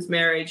 Then Comes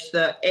Marriage.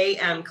 The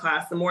AM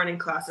class, the morning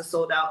class, is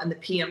sold out, and the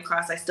PM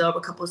class, I still have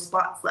a couple of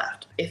spots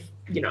left. If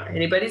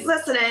anybody's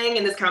listening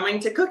and is coming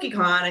to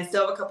CookieCon, I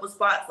still have a couple of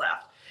spots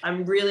left.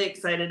 I'm really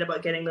excited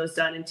about getting those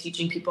done and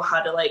teaching people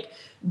how to like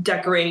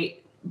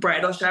decorate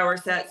bridal shower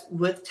sets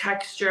with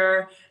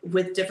texture,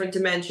 with different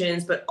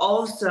dimensions, but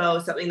also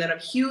something that I'm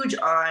huge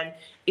on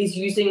is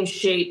using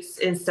shapes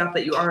and stuff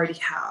that you already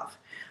have.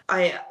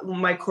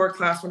 My core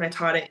class when I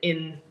taught it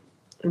in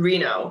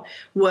Reno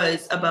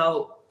was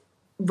about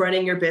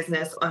running your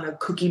business on a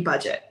cookie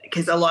budget,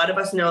 because a lot of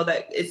us know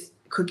that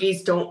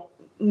cookies don't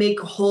make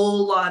a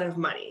whole lot of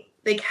money.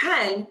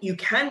 You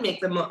can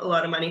make them a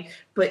lot of money,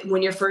 but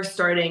when you're first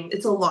starting,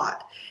 it's a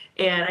lot.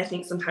 And I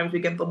think sometimes we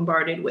get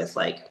bombarded with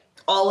like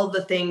all of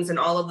the things and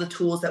all of the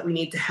tools that we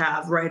need to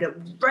have right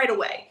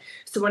away.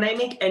 So when I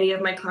make any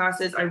of my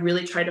classes, I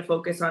really try to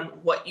focus on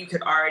what you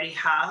could already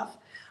have.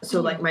 So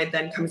like my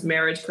Then Comes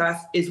Marriage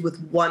class is with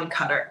one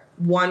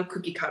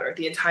cookie cutter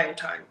the entire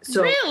time.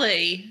 So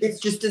really, it's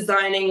just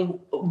designing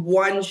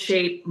one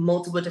shape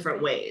multiple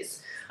different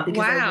ways.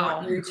 because I Wow.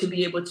 want you to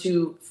be able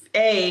to,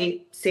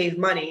 A, save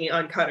money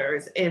on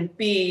cutters, and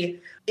B,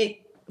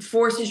 it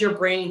forces your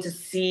brain to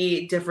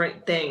see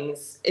different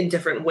things in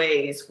different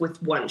ways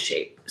with one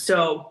shape.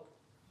 So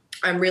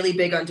I'm really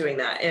big on doing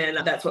that. And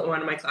that's what one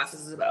of my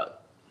classes is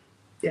about.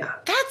 Yeah.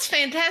 That's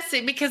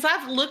fantastic, because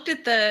I've looked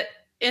at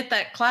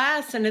that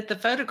class and at the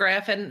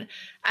photograph, and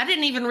I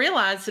didn't even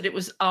realize that it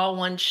was all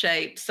one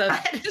shape. So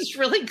that is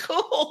really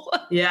cool.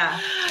 Yeah.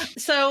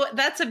 So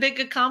that's a big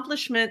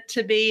accomplishment,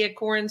 to be a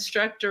core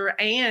instructor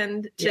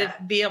and to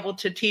be able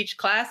to teach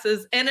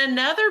classes. And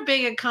another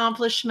big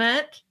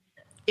accomplishment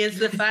is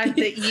the fact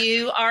that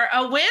you are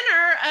a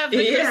winner of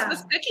the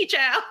Christmas Cookie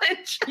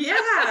Challenge.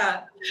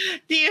 Yeah.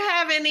 Do you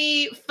have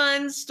any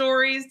fun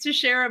stories to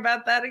share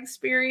about that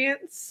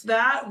experience?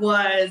 That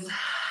was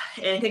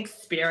an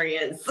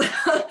experience.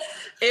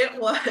 It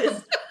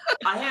was,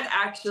 I had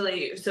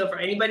actually, so for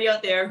anybody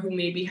out there who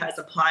maybe has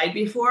applied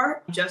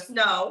before, just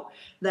know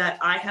that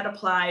I had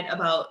applied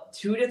about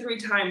 2 to 3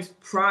 times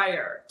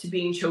prior to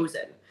being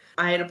chosen.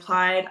 I had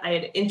applied, I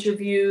had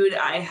interviewed,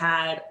 I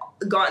had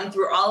gotten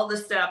through all of the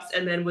steps,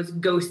 and then was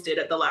ghosted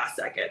at the last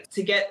second.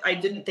 I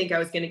didn't think I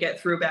was going to get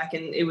through back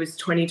in, it was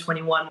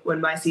 2021 when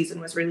my season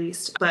was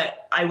released.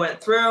 But I went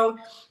through,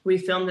 we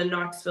filmed in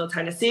Knoxville,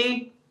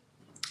 Tennessee,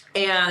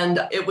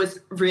 and it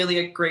was really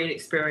a great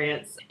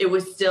experience. It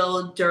was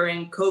still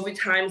during COVID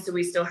time, so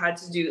we still had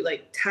to do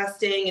like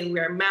testing and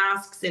wear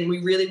masks, and we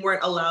really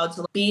weren't allowed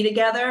to be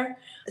together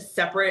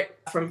separate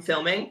from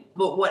filming.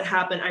 But what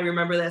happened, I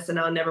remember this and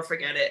I'll never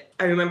forget it.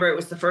 I remember it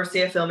was the first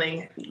day of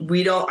filming.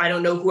 I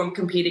don't know who I'm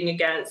competing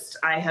against.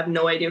 I have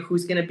no idea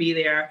who's going to be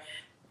there.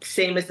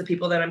 Same as the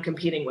people that I'm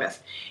competing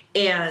with.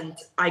 And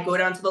I go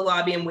down to the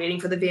lobby. I'm waiting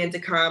for the van to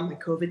come. My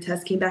COVID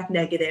test came back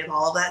negative,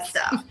 all of that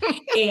stuff.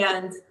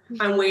 And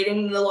I'm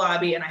waiting in the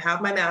lobby, and I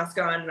have my mask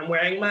on, and I'm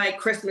wearing my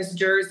Christmas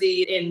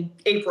jersey in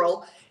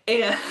April.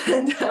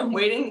 And I'm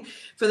waiting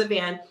for the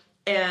van.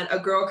 And a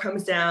girl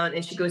comes down,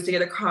 and she goes to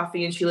get a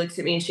coffee, and she looks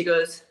at me and she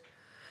goes,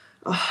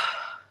 "Oh,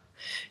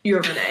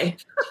 you're Renee."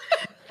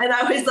 And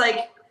I was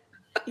like,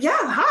 "Yeah,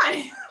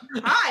 hi.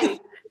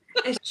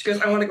 And she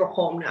goes, "I want to go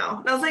home now."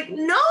 And I was like,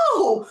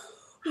 "No,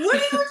 what are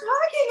you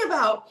talking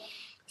about?"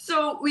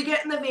 So we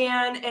get in the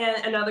van,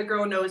 and another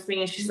girl knows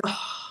me, and she's like,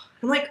 "Oh."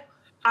 I'm like,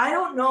 "I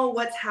don't know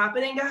what's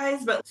happening,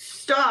 guys, but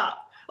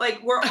stop.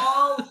 Like, we're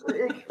all..."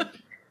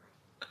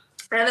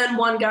 And then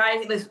one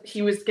guy,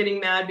 he was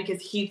getting mad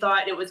because he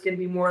thought it was going to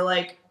be more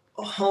like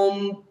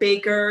home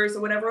bakers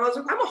or whatever. I was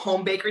like, "I'm a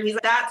home baker." And he's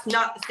like, "That's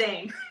not the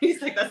same."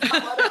 He's like, "That's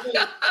not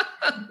what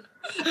I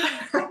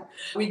mean."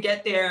 We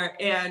get there,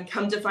 and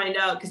come to find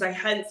out, because I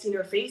hadn't seen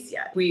her face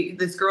yet.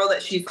 This girl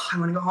that I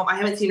want to go home. I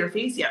haven't seen her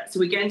face yet. So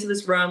we get into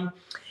this room,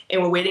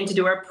 and we're waiting to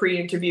do our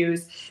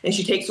pre-interviews, and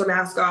she takes her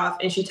mask off,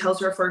 and she tells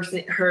her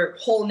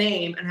whole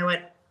name. And I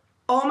went,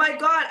 "Oh my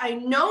God, I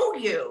know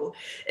you."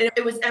 And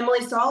it was Emily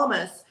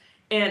Solomus.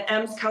 And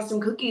M's Custom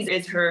Cookies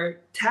is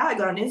her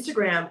tag on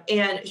Instagram.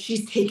 And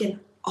she's taken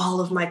all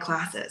of my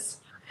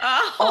classes.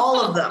 Oh. All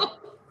of them.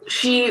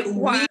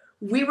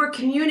 We were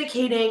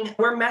communicating,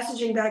 we're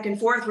messaging back and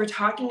forth. We're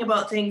talking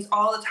about things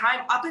all the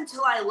time. Up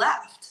until I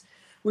left,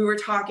 we were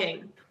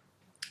talking.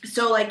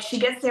 So like she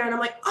gets there and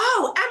I'm like,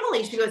 "Oh,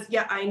 Emily." She goes,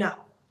 "Yeah, I know."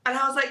 And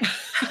I was like,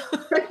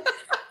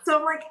 so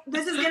I'm like,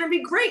 "This is going to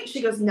be great."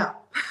 She goes, "No."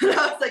 And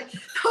I was like,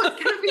 "Oh,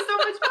 it's going to be so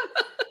much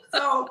fun."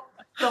 So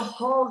the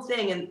whole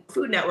thing, and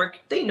Food Network,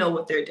 they know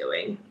what they're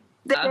doing.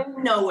 They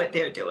know what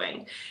they're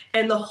doing.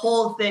 And the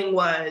whole thing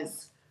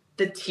was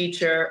the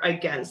teacher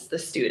against the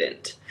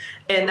student.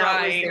 And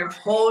that was their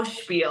whole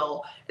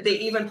spiel. They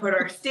even put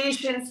our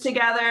stations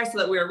together so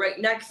that we were right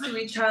next to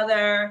each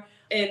other.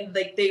 And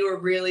like they were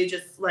really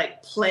just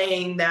like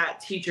playing that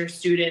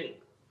teacher-student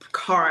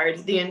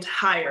card the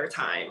entire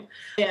time.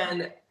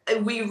 And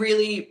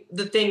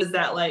the thing is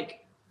that like,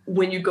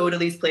 when you go to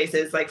these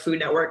places like Food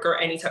Network or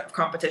any type of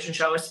competition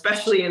show,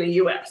 especially in the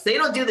US, they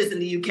don't do this in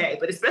the UK,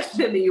 but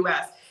especially in the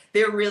US,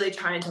 they're really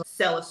trying to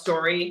sell a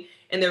story,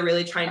 and they're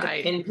really trying to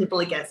pin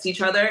people against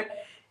each other.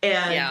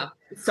 And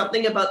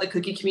something about the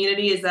cookie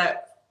community is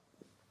that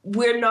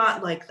we're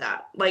not like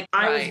that. Like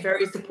I was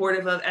very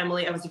supportive of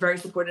Emily. I was very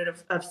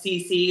supportive of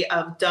Cece,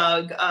 of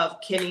Doug, of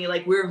Kimmy.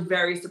 Like we're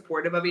very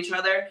supportive of each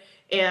other.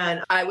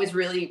 And I was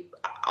really,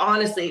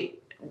 honestly,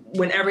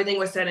 when everything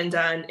was said and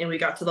done and we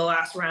got to the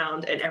last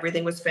round and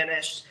everything was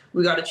finished,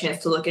 we got a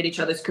chance to look at each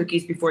other's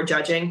cookies before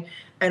judging.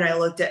 And I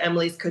looked at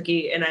Emily's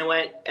cookie and I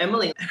went,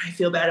 "Emily," and I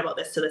feel bad about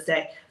this to this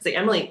day. I was like,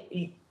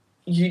 "Emily,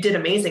 you did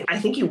amazing. I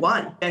think you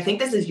won. I think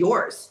this is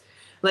yours."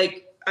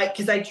 Like,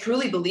 because I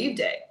truly believed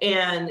it.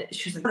 And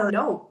she was like,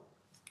 "No,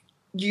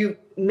 you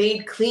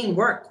made clean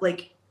work.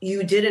 Like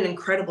you did an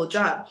incredible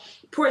job."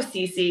 Poor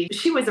Cece,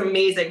 she was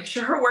amazing.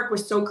 Her work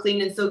was so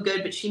clean and so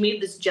good, but she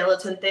made this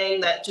gelatin thing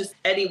that just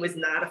Eddie was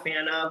not a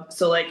fan of.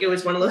 So like it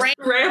was one of those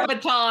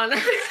baton.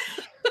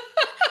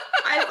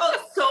 I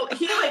felt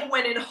he like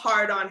went in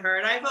hard on her,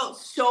 and I felt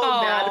so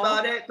bad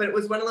about it. But it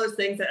was one of those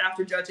things that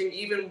after judging,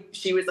 even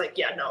she was like,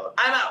 "Yeah, no,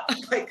 I'm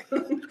out." Like,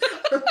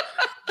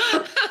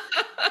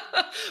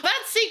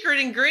 That secret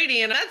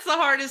ingredient, that's the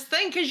hardest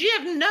thing because you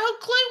have no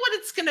clue what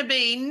it's going to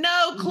be.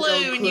 No clue. No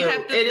clue. And you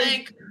have to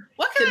think,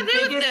 what can I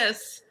do with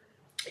this?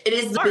 It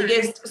is the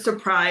biggest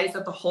surprise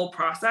of the whole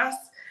process.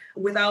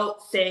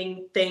 Without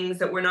saying things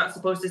that we're not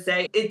supposed to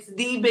say, it's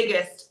the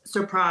biggest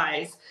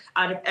surprise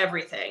out of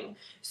everything.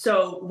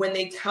 So when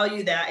they tell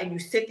you that and you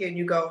sit there and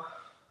you go,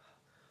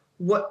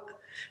 what?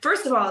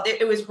 First of all,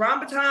 it was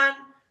rambutan,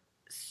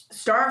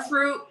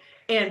 starfruit,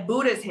 and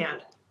Buddha's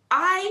hand.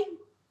 I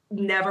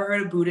never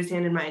heard of Buddha's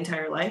hand in my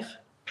entire life,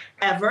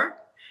 ever.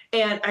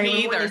 And I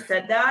remember when they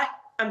said that,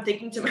 I'm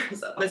thinking to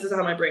myself, this is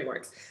how my brain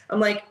works. I'm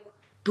like,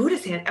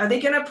 Buddha's hand? Are they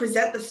going to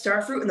present the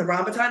starfruit and the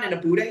rambutan in a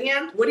Buddha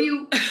hand? What do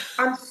you...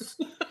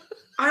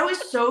 I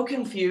was so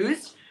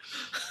confused.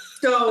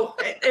 So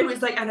it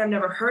was like, and I've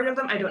never heard of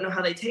them. I don't know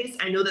how they taste.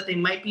 I know that they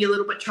might be a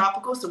little bit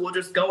tropical, so we'll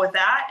just go with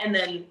that and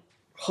then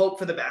hope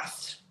for the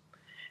best.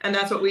 And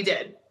that's what we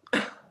did.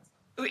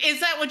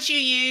 Is that what you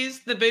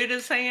used, the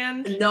Buddha's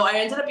hand? No, I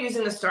ended up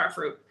using the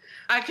starfruit.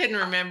 I couldn't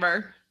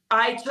remember.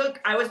 I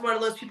was one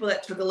of those people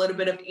that took a little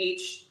bit of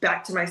each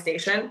back to my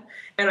station,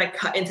 and I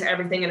cut into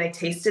everything and I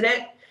tasted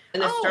it.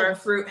 And the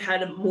starfruit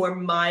had a more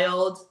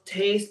mild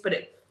taste, but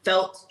it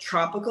felt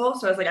tropical.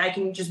 So I was like, I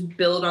can just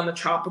build on the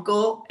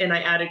tropical. And I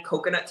added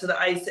coconut to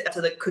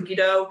the cookie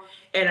dough,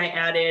 and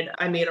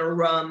I made a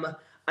rum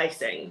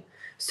icing.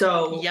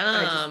 So Yum.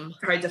 I just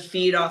tried to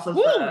feed off of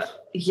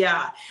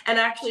and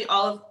actually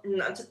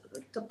not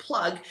to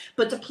plug,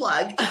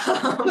 I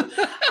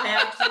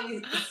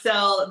actually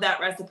sell that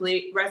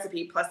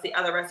recipe plus the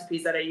other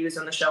recipes that I use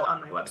on the show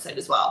on my website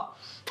as well.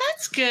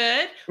 That's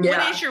good. Yeah.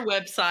 What is your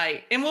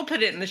website? And we'll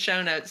put it in the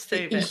show notes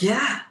too. But...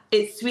 Yeah,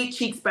 it's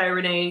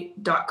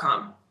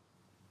sweetcheeksbyrenee.com.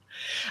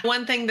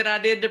 One thing that I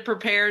did to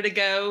prepare to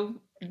go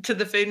to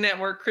the Food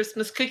Network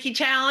Christmas Cookie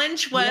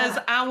Challenge was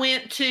I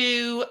went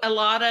to a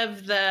lot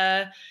of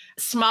the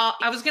small,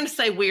 I was going to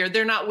say weird,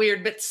 they're not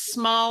weird, but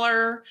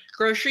smaller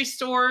grocery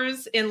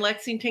stores in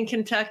Lexington,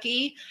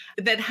 Kentucky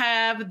that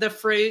have the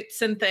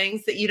fruits and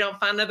things that you don't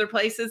find other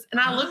places. And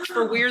I looked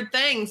for weird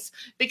things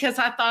because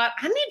I thought,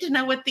 I need to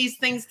know what these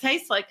things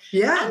taste like.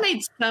 Yeah. I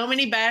made so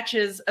many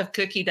batches of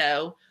cookie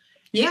dough.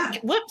 Yeah.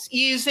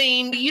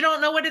 You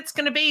don't know what it's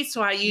going to be.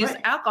 So I used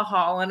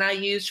alcohol, and I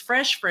used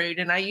fresh fruit,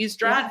 and I used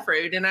dried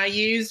fruit, and I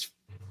used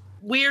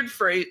weird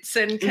fruits.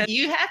 And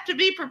you have to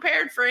be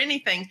prepared for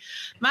anything.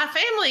 My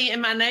family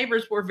and my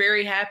neighbors were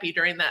very happy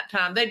during that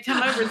time. They'd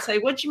come over and say,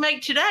 "What'd you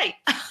make today?"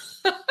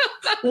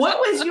 What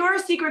was your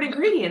secret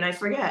ingredient? I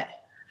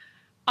forget.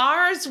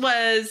 Ours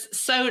was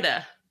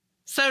soda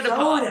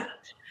pop.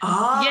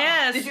 Oh,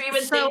 yes. Did you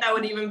even think that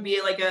would even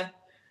be like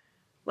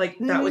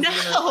that was an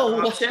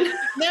option?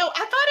 No, I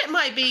thought it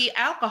might be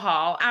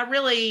alcohol. I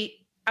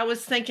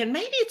was thinking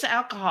maybe it's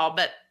alcohol,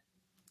 but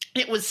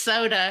it was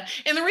soda.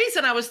 And the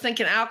reason I was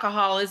thinking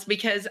alcohol is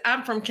because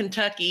I'm from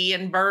Kentucky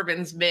and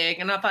bourbon's big.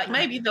 And I thought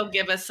maybe they'll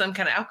give us some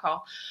kind of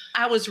alcohol.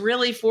 I was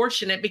really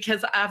fortunate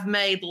because I've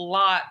made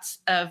lots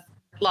of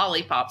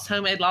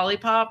homemade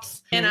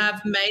lollipops, and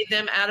I've made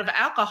them out of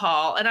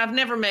alcohol, and I've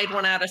never made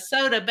one out of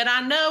soda, but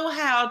I know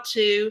how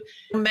to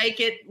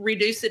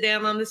reduce it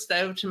down on the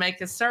stove to make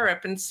a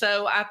syrup. And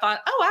so I thought,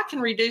 I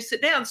can reduce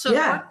it down. So it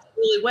worked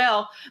really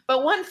well.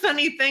 But one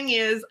funny thing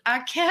is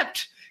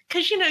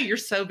because you're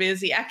so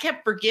busy, I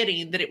kept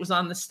forgetting that it was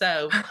on the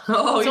stove.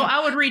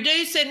 I would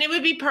reduce it and it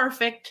would be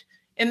perfect.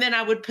 And then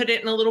I would put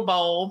it in a little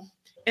bowl.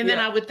 And then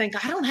I would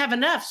think, I don't have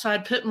enough. So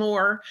I'd put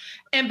more.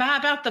 And by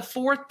about the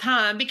fourth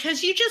time,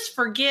 because you just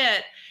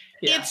forget,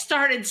 it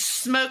started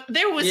smoke.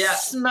 There was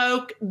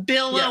smoke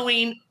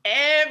billowing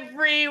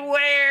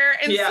everywhere.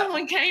 And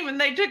someone came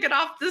and they took it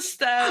off the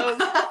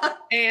stove.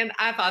 And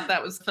I thought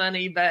that was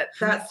funny. But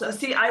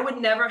I would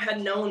never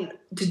have known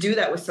to do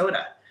that with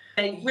soda.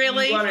 And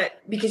really?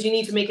 Because you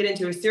need to make it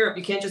into a syrup.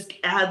 You can't just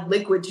add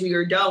liquid to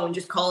your dough and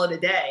just call it a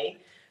day.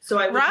 So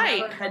I would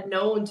never had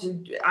known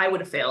I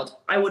would have failed.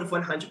 I would have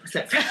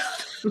 100%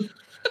 failed.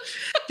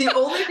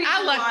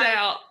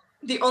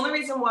 The only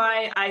reason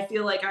why I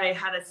feel like I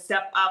had a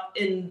step up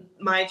in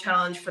my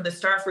challenge for the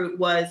starfruit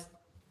was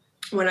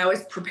when I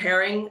was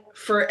preparing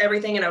for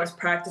everything and I was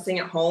practicing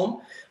at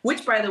home,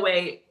 which, by the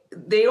way,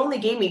 they only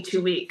gave me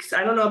 2 weeks.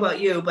 I don't know about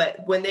you,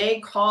 but when they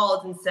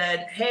called and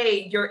said,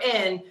 "Hey, you're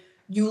in,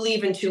 you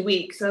leave in 2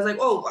 weeks." I was like,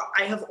 "Oh,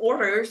 I have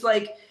orders."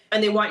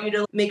 And they want you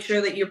to make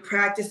sure that you're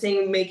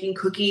practicing making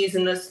cookies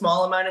in a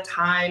small amount of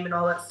time and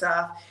all that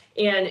stuff.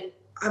 And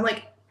I'm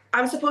like,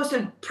 I'm supposed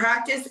to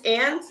practice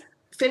and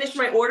finish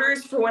my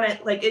orders for when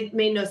it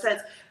made no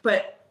sense.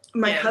 But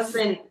my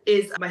husband's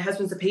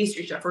a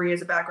pastry chef, or he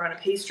has a background in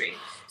pastry.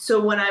 So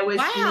when I was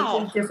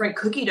making different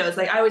cookie doughs,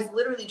 I was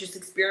literally just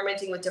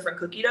experimenting with different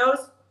cookie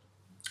doughs.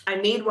 I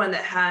made one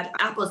that had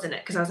apples in it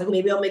because I was like,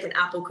 maybe I'll make an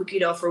apple cookie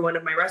dough for one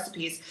of my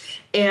recipes.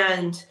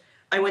 And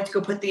I went to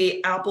go put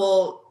the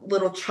apple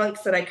little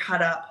chunks that I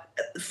cut up,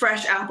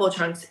 fresh apple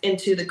chunks,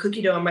 into the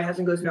cookie dough. And my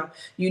husband goes, "No,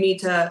 you need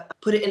to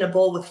put it in a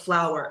bowl with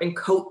flour and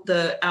coat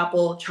the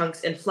apple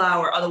chunks in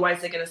flour.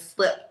 Otherwise, they're going to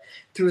slip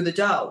through the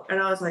dough." And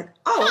I was like,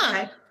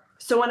 okay.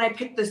 So when I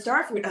picked the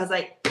starfruit, I was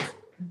like,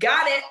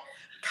 got it.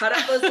 Cut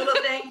up those little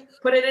things,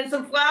 put it in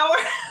some flour,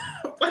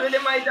 put it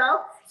in my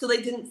dough so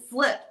they didn't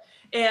slip.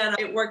 And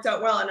it worked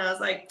out well. And I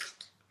was like,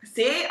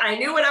 see, I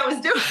knew what I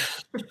was doing.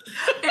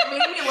 It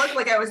made me look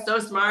like I was so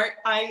smart.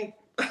 I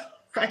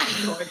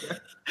have no idea.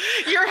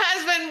 Your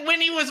husband, when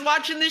he was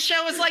watching this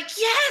show, was like,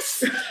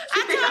 yes,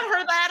 I taught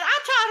her that. I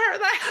taught her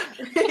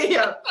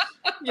that.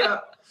 Yeah.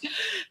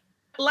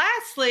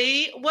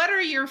 Lastly, what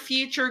are your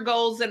future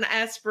goals and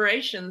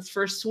aspirations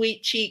for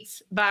Sweet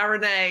Cheeks by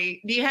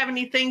Renee? Do you have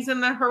any things in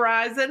the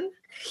horizon?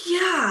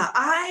 Yeah,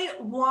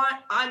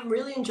 I'm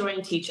really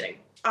enjoying teaching.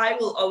 I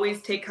will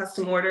always take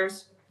custom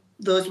orders.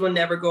 Those will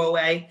never go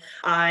away.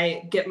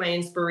 I get my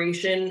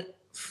inspiration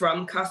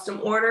from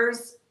custom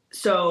orders,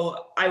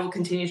 so I will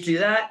continue to do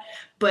that.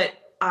 But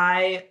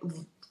my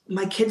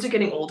kids are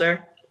getting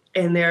older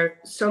and they're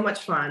so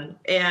much fun,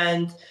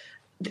 and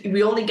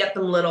we only get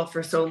them little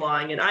for so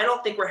long, and I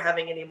don't think we're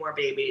having any more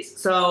babies.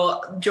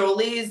 So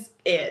Jolie's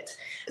it.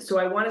 So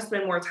I want to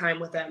spend more time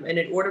with them. And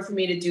in order for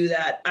me to do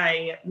that,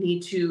 I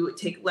need to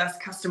take less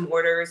custom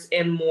orders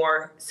and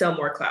sell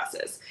more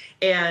classes.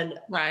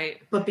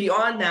 But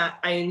beyond that,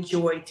 I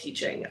enjoy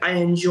teaching. I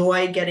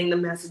enjoy getting the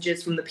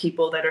messages from the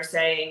people that are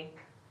saying,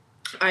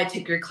 I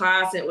took your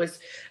class.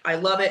 I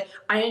love it.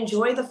 I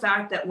enjoy the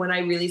fact that when I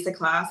release a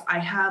class, I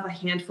have a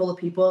handful of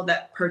people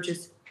that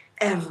purchase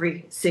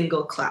every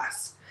single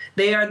class.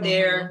 They are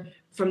there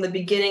from the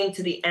beginning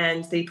to the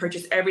end. They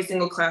purchase every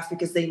single class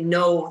because they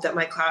know that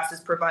my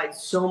classes provide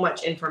so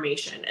much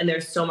information and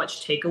there's so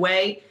much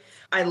takeaway.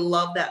 I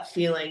love that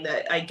feeling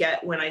that I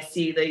get when I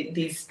see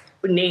these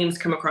names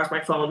come across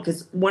my phone,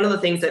 because one of the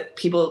things that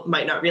people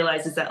might not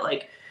realize is that,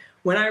 like,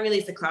 when I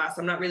release a class,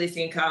 I'm not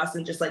releasing a class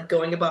and just like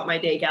going about my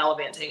day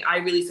gallivanting. I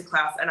release a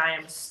class and I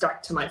am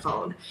stuck to my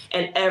phone,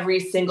 and every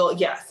single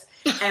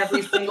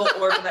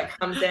order that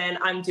comes in,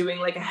 I'm doing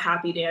like a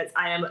happy dance.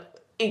 I am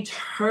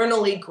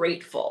eternally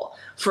grateful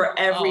for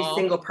every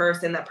single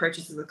person that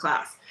purchases the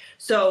class.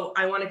 So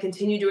I want to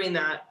continue doing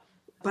that,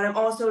 but I'm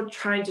also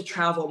trying to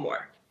travel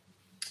more.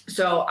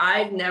 So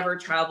I've never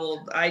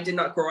traveled. I did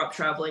not grow up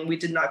traveling. We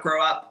did not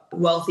grow up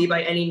wealthy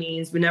by any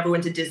means. We never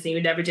went to Disney.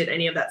 We never did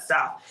any of that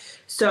stuff.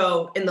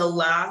 So in the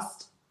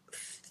last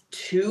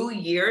 3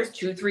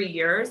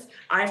 years,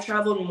 I've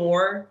traveled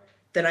more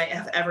than I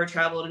have ever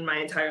traveled in my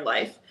entire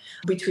life.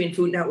 Between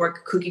Food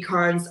Network, Cookie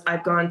Cons,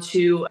 I've gone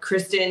to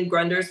Kristen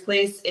Grunder's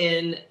place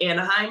in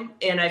Anaheim,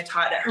 and I've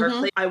taught at her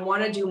place. I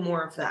want to do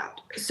more of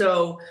that.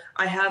 So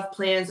I have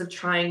plans of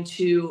trying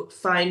to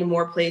find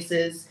more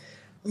places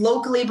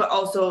locally, but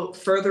also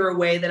further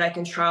away that I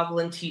can travel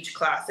and teach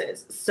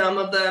classes. Some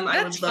of them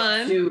I would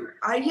love to,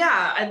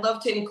 I'd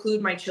love to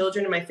include my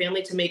children and my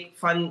family to make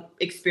fun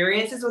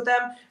experiences with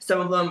them.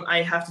 Some of them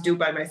I have to do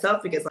by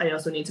myself because I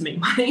also need to make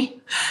money.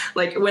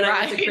 Like when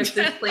I went to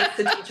Kristen's place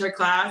to teach her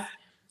class,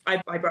 I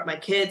brought my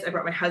kids, I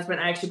brought my husband,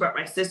 I actually brought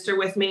my sister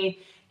with me,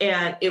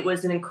 and it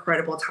was an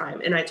incredible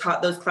time. And I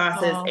taught those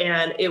classes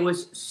and it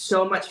was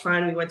so much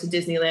fun. We went to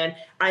Disneyland.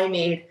 I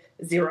made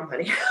zero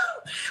money,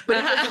 but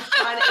it was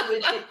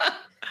fun.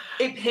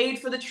 It paid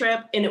for the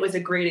trip, and it was a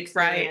great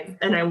experience. Right.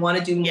 And I want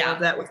to do more of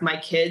that with my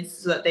kids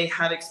so that they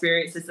have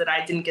experiences that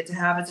I didn't get to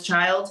have as a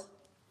child.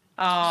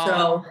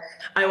 So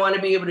I want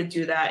to be able to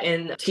do that,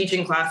 and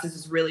teaching classes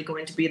is really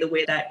going to be the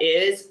way that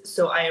is.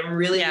 So I am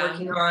really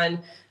working on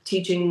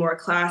teaching more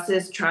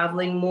classes,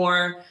 traveling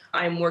more.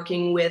 I'm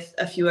working with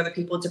a few other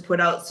people to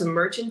put out some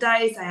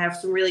merchandise. I have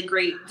some really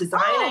great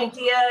design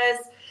ideas.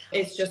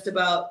 It's just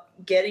about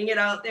getting it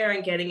out there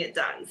and getting it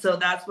done. So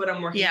that's what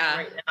I'm working on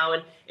right now.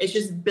 And it's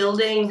just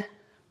building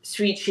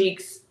Sweet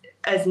Cheeks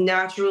as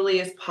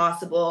naturally as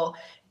possible,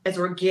 as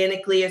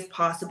organically as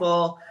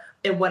possible,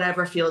 and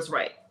whatever feels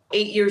right.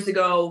 8 years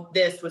ago,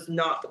 this was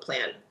not the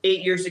plan.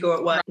 8 years ago,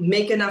 it was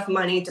make enough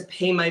money to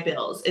pay my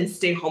bills and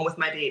stay home with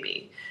my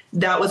baby.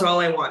 That was all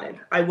I wanted.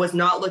 I was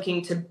not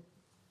looking to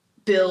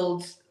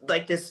build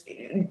like this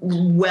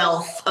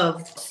wealth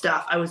of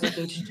stuff. I was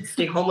looking to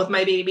stay home with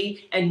my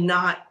baby and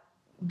not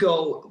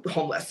go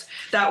homeless.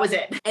 That was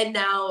it. And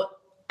now,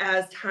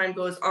 as time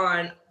goes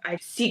on, I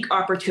seek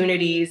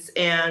opportunities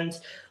and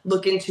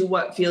look into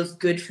what feels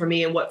good for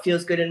me and what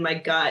feels good in my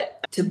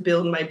gut to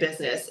build my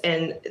business.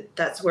 And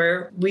that's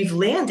where we've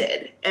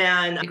landed.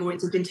 And I'm going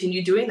to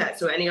continue doing that.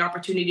 So any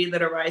opportunity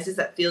that arises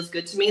that feels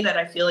good to me, that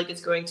I feel like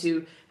it's going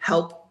to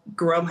help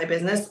grow my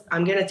business,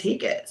 I'm going to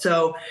take it.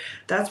 So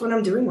that's what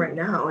I'm doing right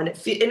now. And it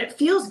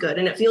feels good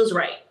and it feels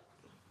right.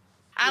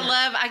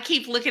 I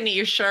keep looking at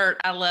your shirt.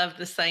 I love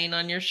the saying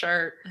on your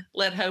shirt,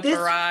 let hope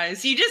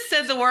arise. You just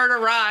said the word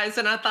arise,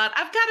 and I thought,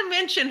 I've got to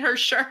mention her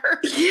shirt.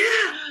 Yeah.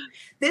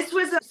 This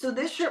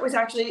shirt was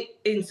actually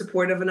in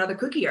support of another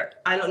cookie art.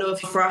 I don't know if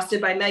Frosted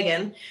by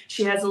Megan.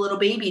 She has a little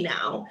baby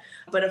now,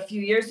 but a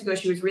few years ago,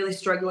 she was really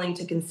struggling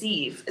to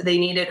conceive. Her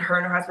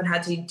and her husband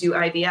had to do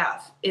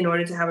IVF in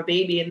order to have a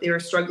baby, and they were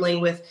struggling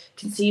with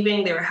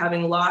conceiving. They were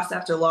having loss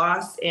after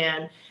loss,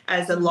 and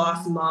as a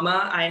lost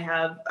mama,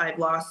 I've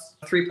lost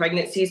 3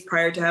 pregnancies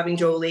prior to having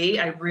Jolie.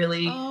 I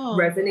really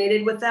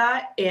resonated with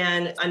that.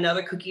 And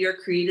another cookier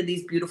created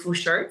these beautiful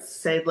shirts,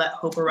 say, let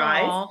hope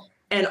arise.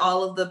 and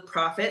all of the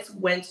profits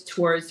went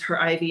towards her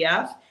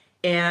IVF.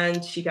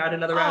 And she got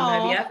another round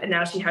of IVF, and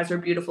now she has her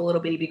beautiful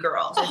little baby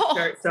girl. It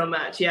hurts so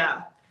much.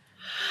 Yeah.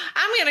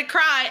 I'm going to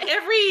cry.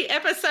 Every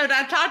episode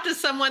I talk to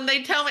someone,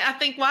 they tell me, I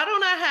think, why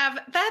don't I have,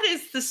 that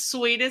is the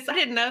sweetest. I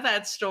didn't know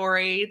that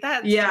story.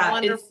 That's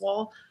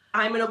wonderful.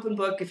 I'm an open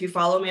book. If you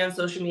follow me on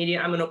social media,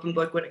 I'm an open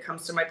book when it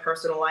comes to my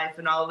personal life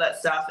and all of that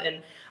stuff.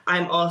 And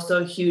I'm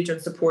also huge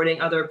on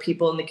supporting other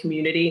people in the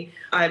community.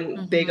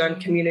 I'm big on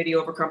community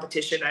over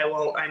competition.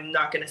 I'm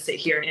not going to sit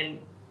here and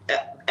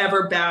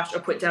ever bash or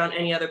put down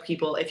any other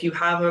people. If you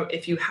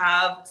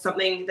have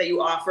something that you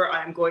offer,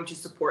 I'm going to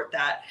support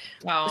that.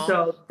 Wow.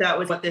 So that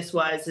was what this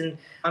was. And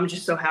I'm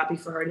just so happy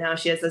for her now.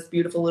 She has this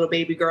beautiful little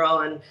baby girl,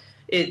 and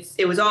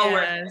it was all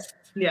worth it.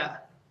 Yeah.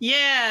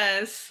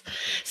 Yes.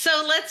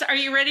 So are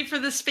you ready for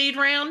the speed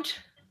round?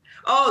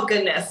 Oh,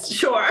 goodness.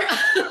 Sure.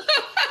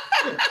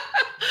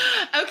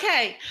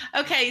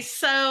 Okay.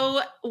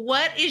 So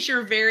what is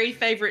your very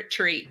favorite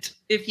treat?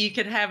 If you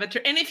could have and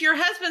if your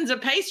husband's a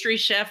pastry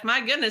chef, my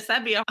goodness,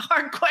 that'd be a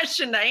hard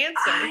question to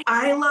answer.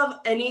 I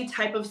love any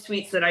type of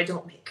sweets that I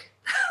don't make.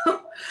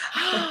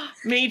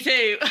 Me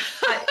too.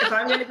 If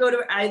I'm going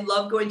to I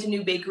love going to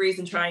new bakeries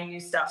and trying new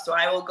stuff. So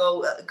I will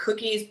go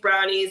cookies,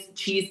 brownies,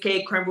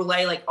 cheesecake, creme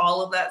brulee, like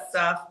all of that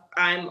stuff.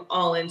 I'm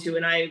all into,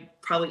 and I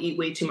probably eat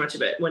way too much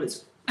of it when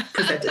it's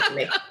presented to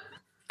me.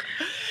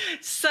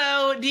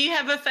 So do you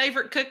have a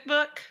favorite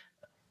cookbook?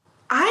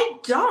 I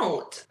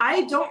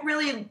don't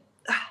really.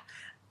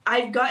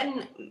 I've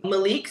gotten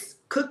Malik's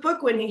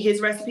cookbook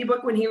his recipe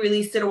book when he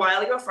released it a while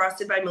ago,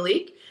 Frosted by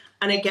Malik.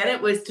 And again, it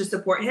was to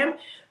support him.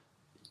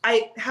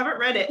 I haven't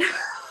read it.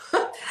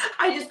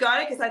 I just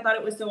got it because I thought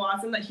it was so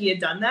awesome that he had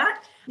done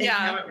that. And I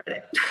haven't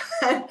read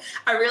it.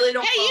 I really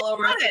don't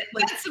follow it.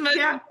 That's the most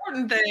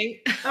important thing.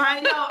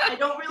 I know. I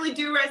don't really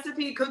do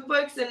recipe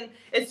cookbooks, and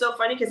it's so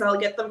funny because I'll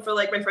get them for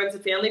like my friends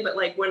and family, but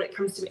like when it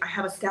comes to me, I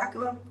have a stack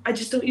of them. I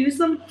just don't use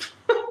them.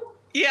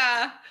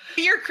 Yeah.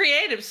 You're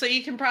creative, so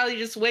you can probably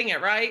just wing it,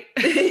 right?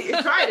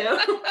 Try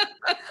to.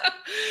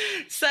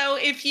 So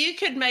if you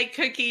could make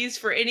cookies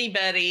for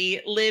anybody,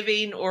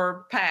 living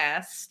or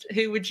past,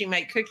 who would you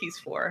make cookies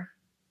for?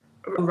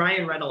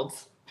 Ryan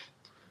Reynolds.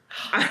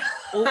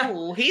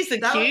 Oh, he's a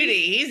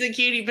cutie. He's a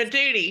cutie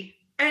patootie.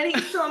 And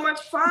he's so much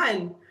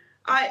fun.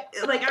 I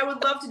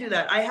would love to do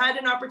that. I had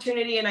an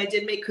opportunity, and I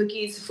did make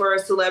cookies for a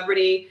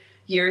celebrity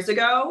years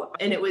ago.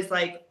 And it was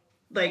like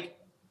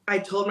I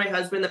told my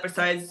husband that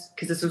because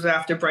this was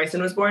after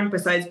Bryson was born,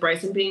 besides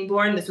Bryson being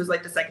born, this was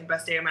like the second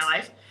best day of my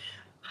life.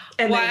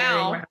 And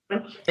wow.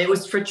 It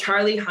was for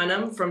Charlie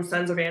Hunnam from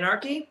Sons of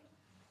Anarchy.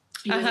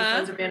 He was in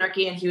Sons of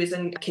Anarchy, and he was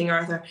in King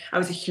Arthur. I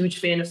was a huge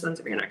fan of Sons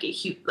of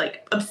Anarchy.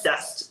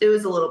 Obsessed. It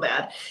was a little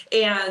bad.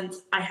 And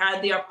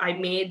I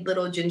made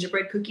little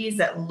gingerbread cookies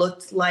that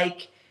looked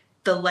like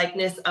the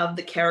likeness of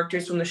the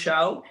characters from the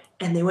show,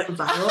 and they went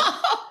viral.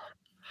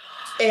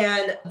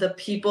 And the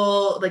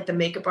people, like the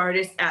makeup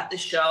artist at the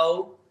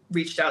show,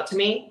 reached out to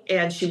me,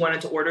 and she wanted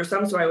to order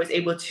some. So I was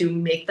able to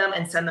make them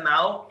and send them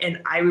out.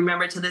 And I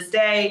remember to this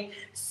day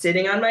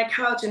sitting on my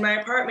couch in my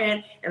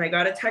apartment, and I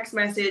got a text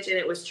message, and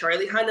it was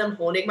Charlie Hunnam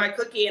holding my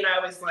cookie. And I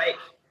was like,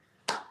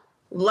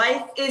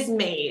 life is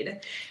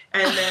made.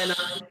 And then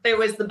it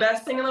was the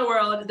best thing in the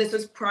world. This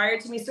was prior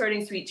to me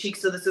starting Sweet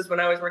Cheeks. So this is when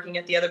I was working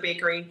at the other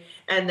bakery.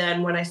 And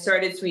then when I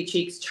started Sweet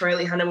Cheeks,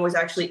 Charlie Hunnam was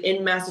actually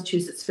in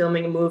Massachusetts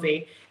filming a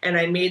movie. And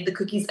I made the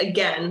cookies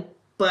again,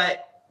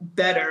 but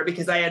better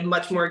because I had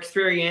much more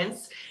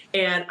experience.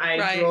 And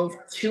I drove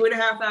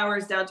 2.5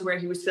 hours down to where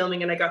he was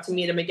filming, and I got to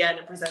meet him again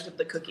and presented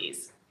the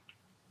cookies.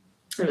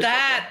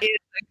 That is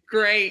a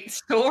great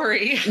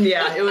story.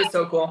 Yeah, it was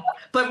so cool.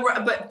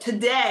 But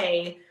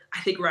today, I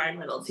think Ryan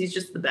Reynolds, he's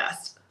just the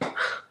best.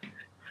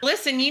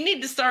 Listen, you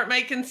need to start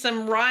making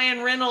some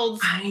Ryan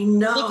Reynolds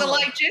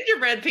look-alike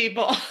gingerbread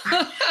people.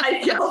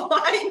 I know.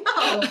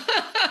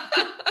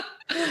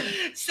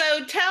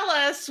 So tell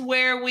us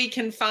where we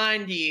can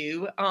find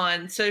you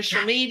on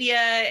social media,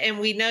 and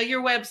we know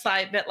your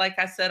website, but like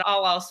I said,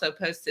 I'll also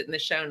post it in the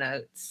show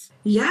notes.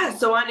 Yeah,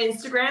 so on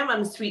Instagram,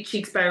 I'm Sweet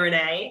Cheeks by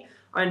Renee.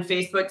 On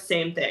Facebook,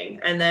 same thing.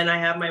 And then I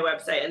have my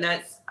website, and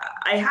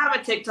I have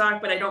a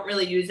TikTok, but I don't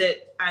really use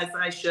it as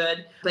I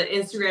should. But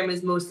Instagram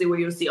is mostly where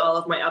you'll see all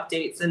of my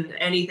updates and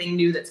anything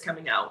new that's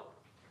coming out.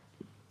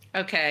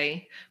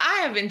 Okay. I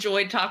have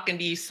enjoyed talking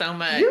to you so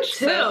much. You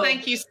too. So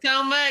thank you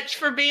so much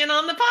for being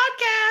on the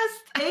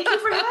podcast. Thank you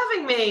for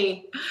having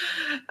me.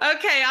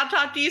 Okay, I'll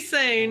talk to you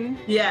soon.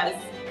 Yes.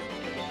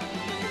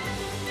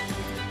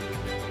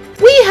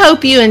 We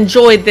hope you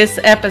enjoyed this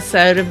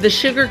episode of the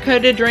Sugar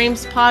Coated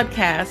Dreams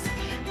podcast.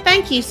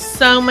 Thank you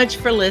so much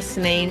for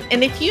listening.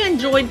 And if you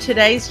enjoyed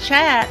today's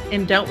chat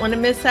and don't want to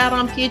miss out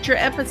on future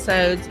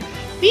episodes,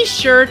 be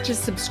sure to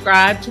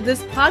subscribe to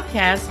this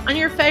podcast on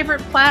your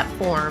favorite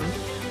platform.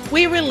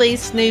 We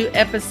release new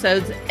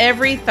episodes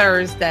every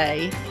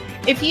Thursday.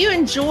 If you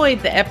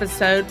enjoyed the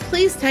episode,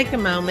 please take a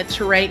moment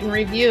to rate and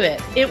review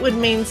it. It would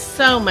mean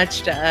so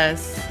much to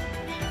us.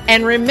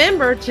 And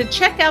remember to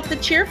check out the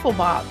Cheerful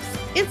Box.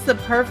 It's the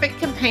perfect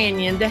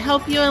companion to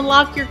help you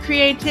unlock your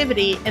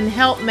creativity and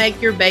help make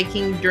your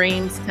baking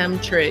dreams come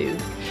true.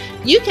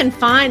 You can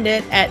find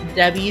it at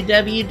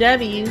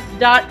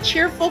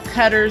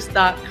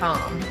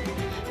www.cheerfulcutters.com.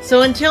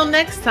 So until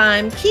next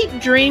time,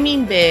 keep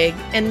dreaming big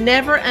and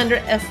never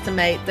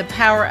underestimate the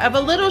power of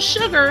a little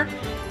sugar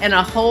and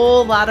a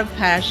whole lot of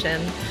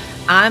passion.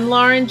 I'm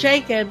Lauren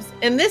Jacobs,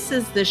 and this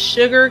is the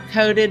Sugar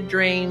Coated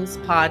Dreams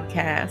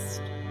podcast.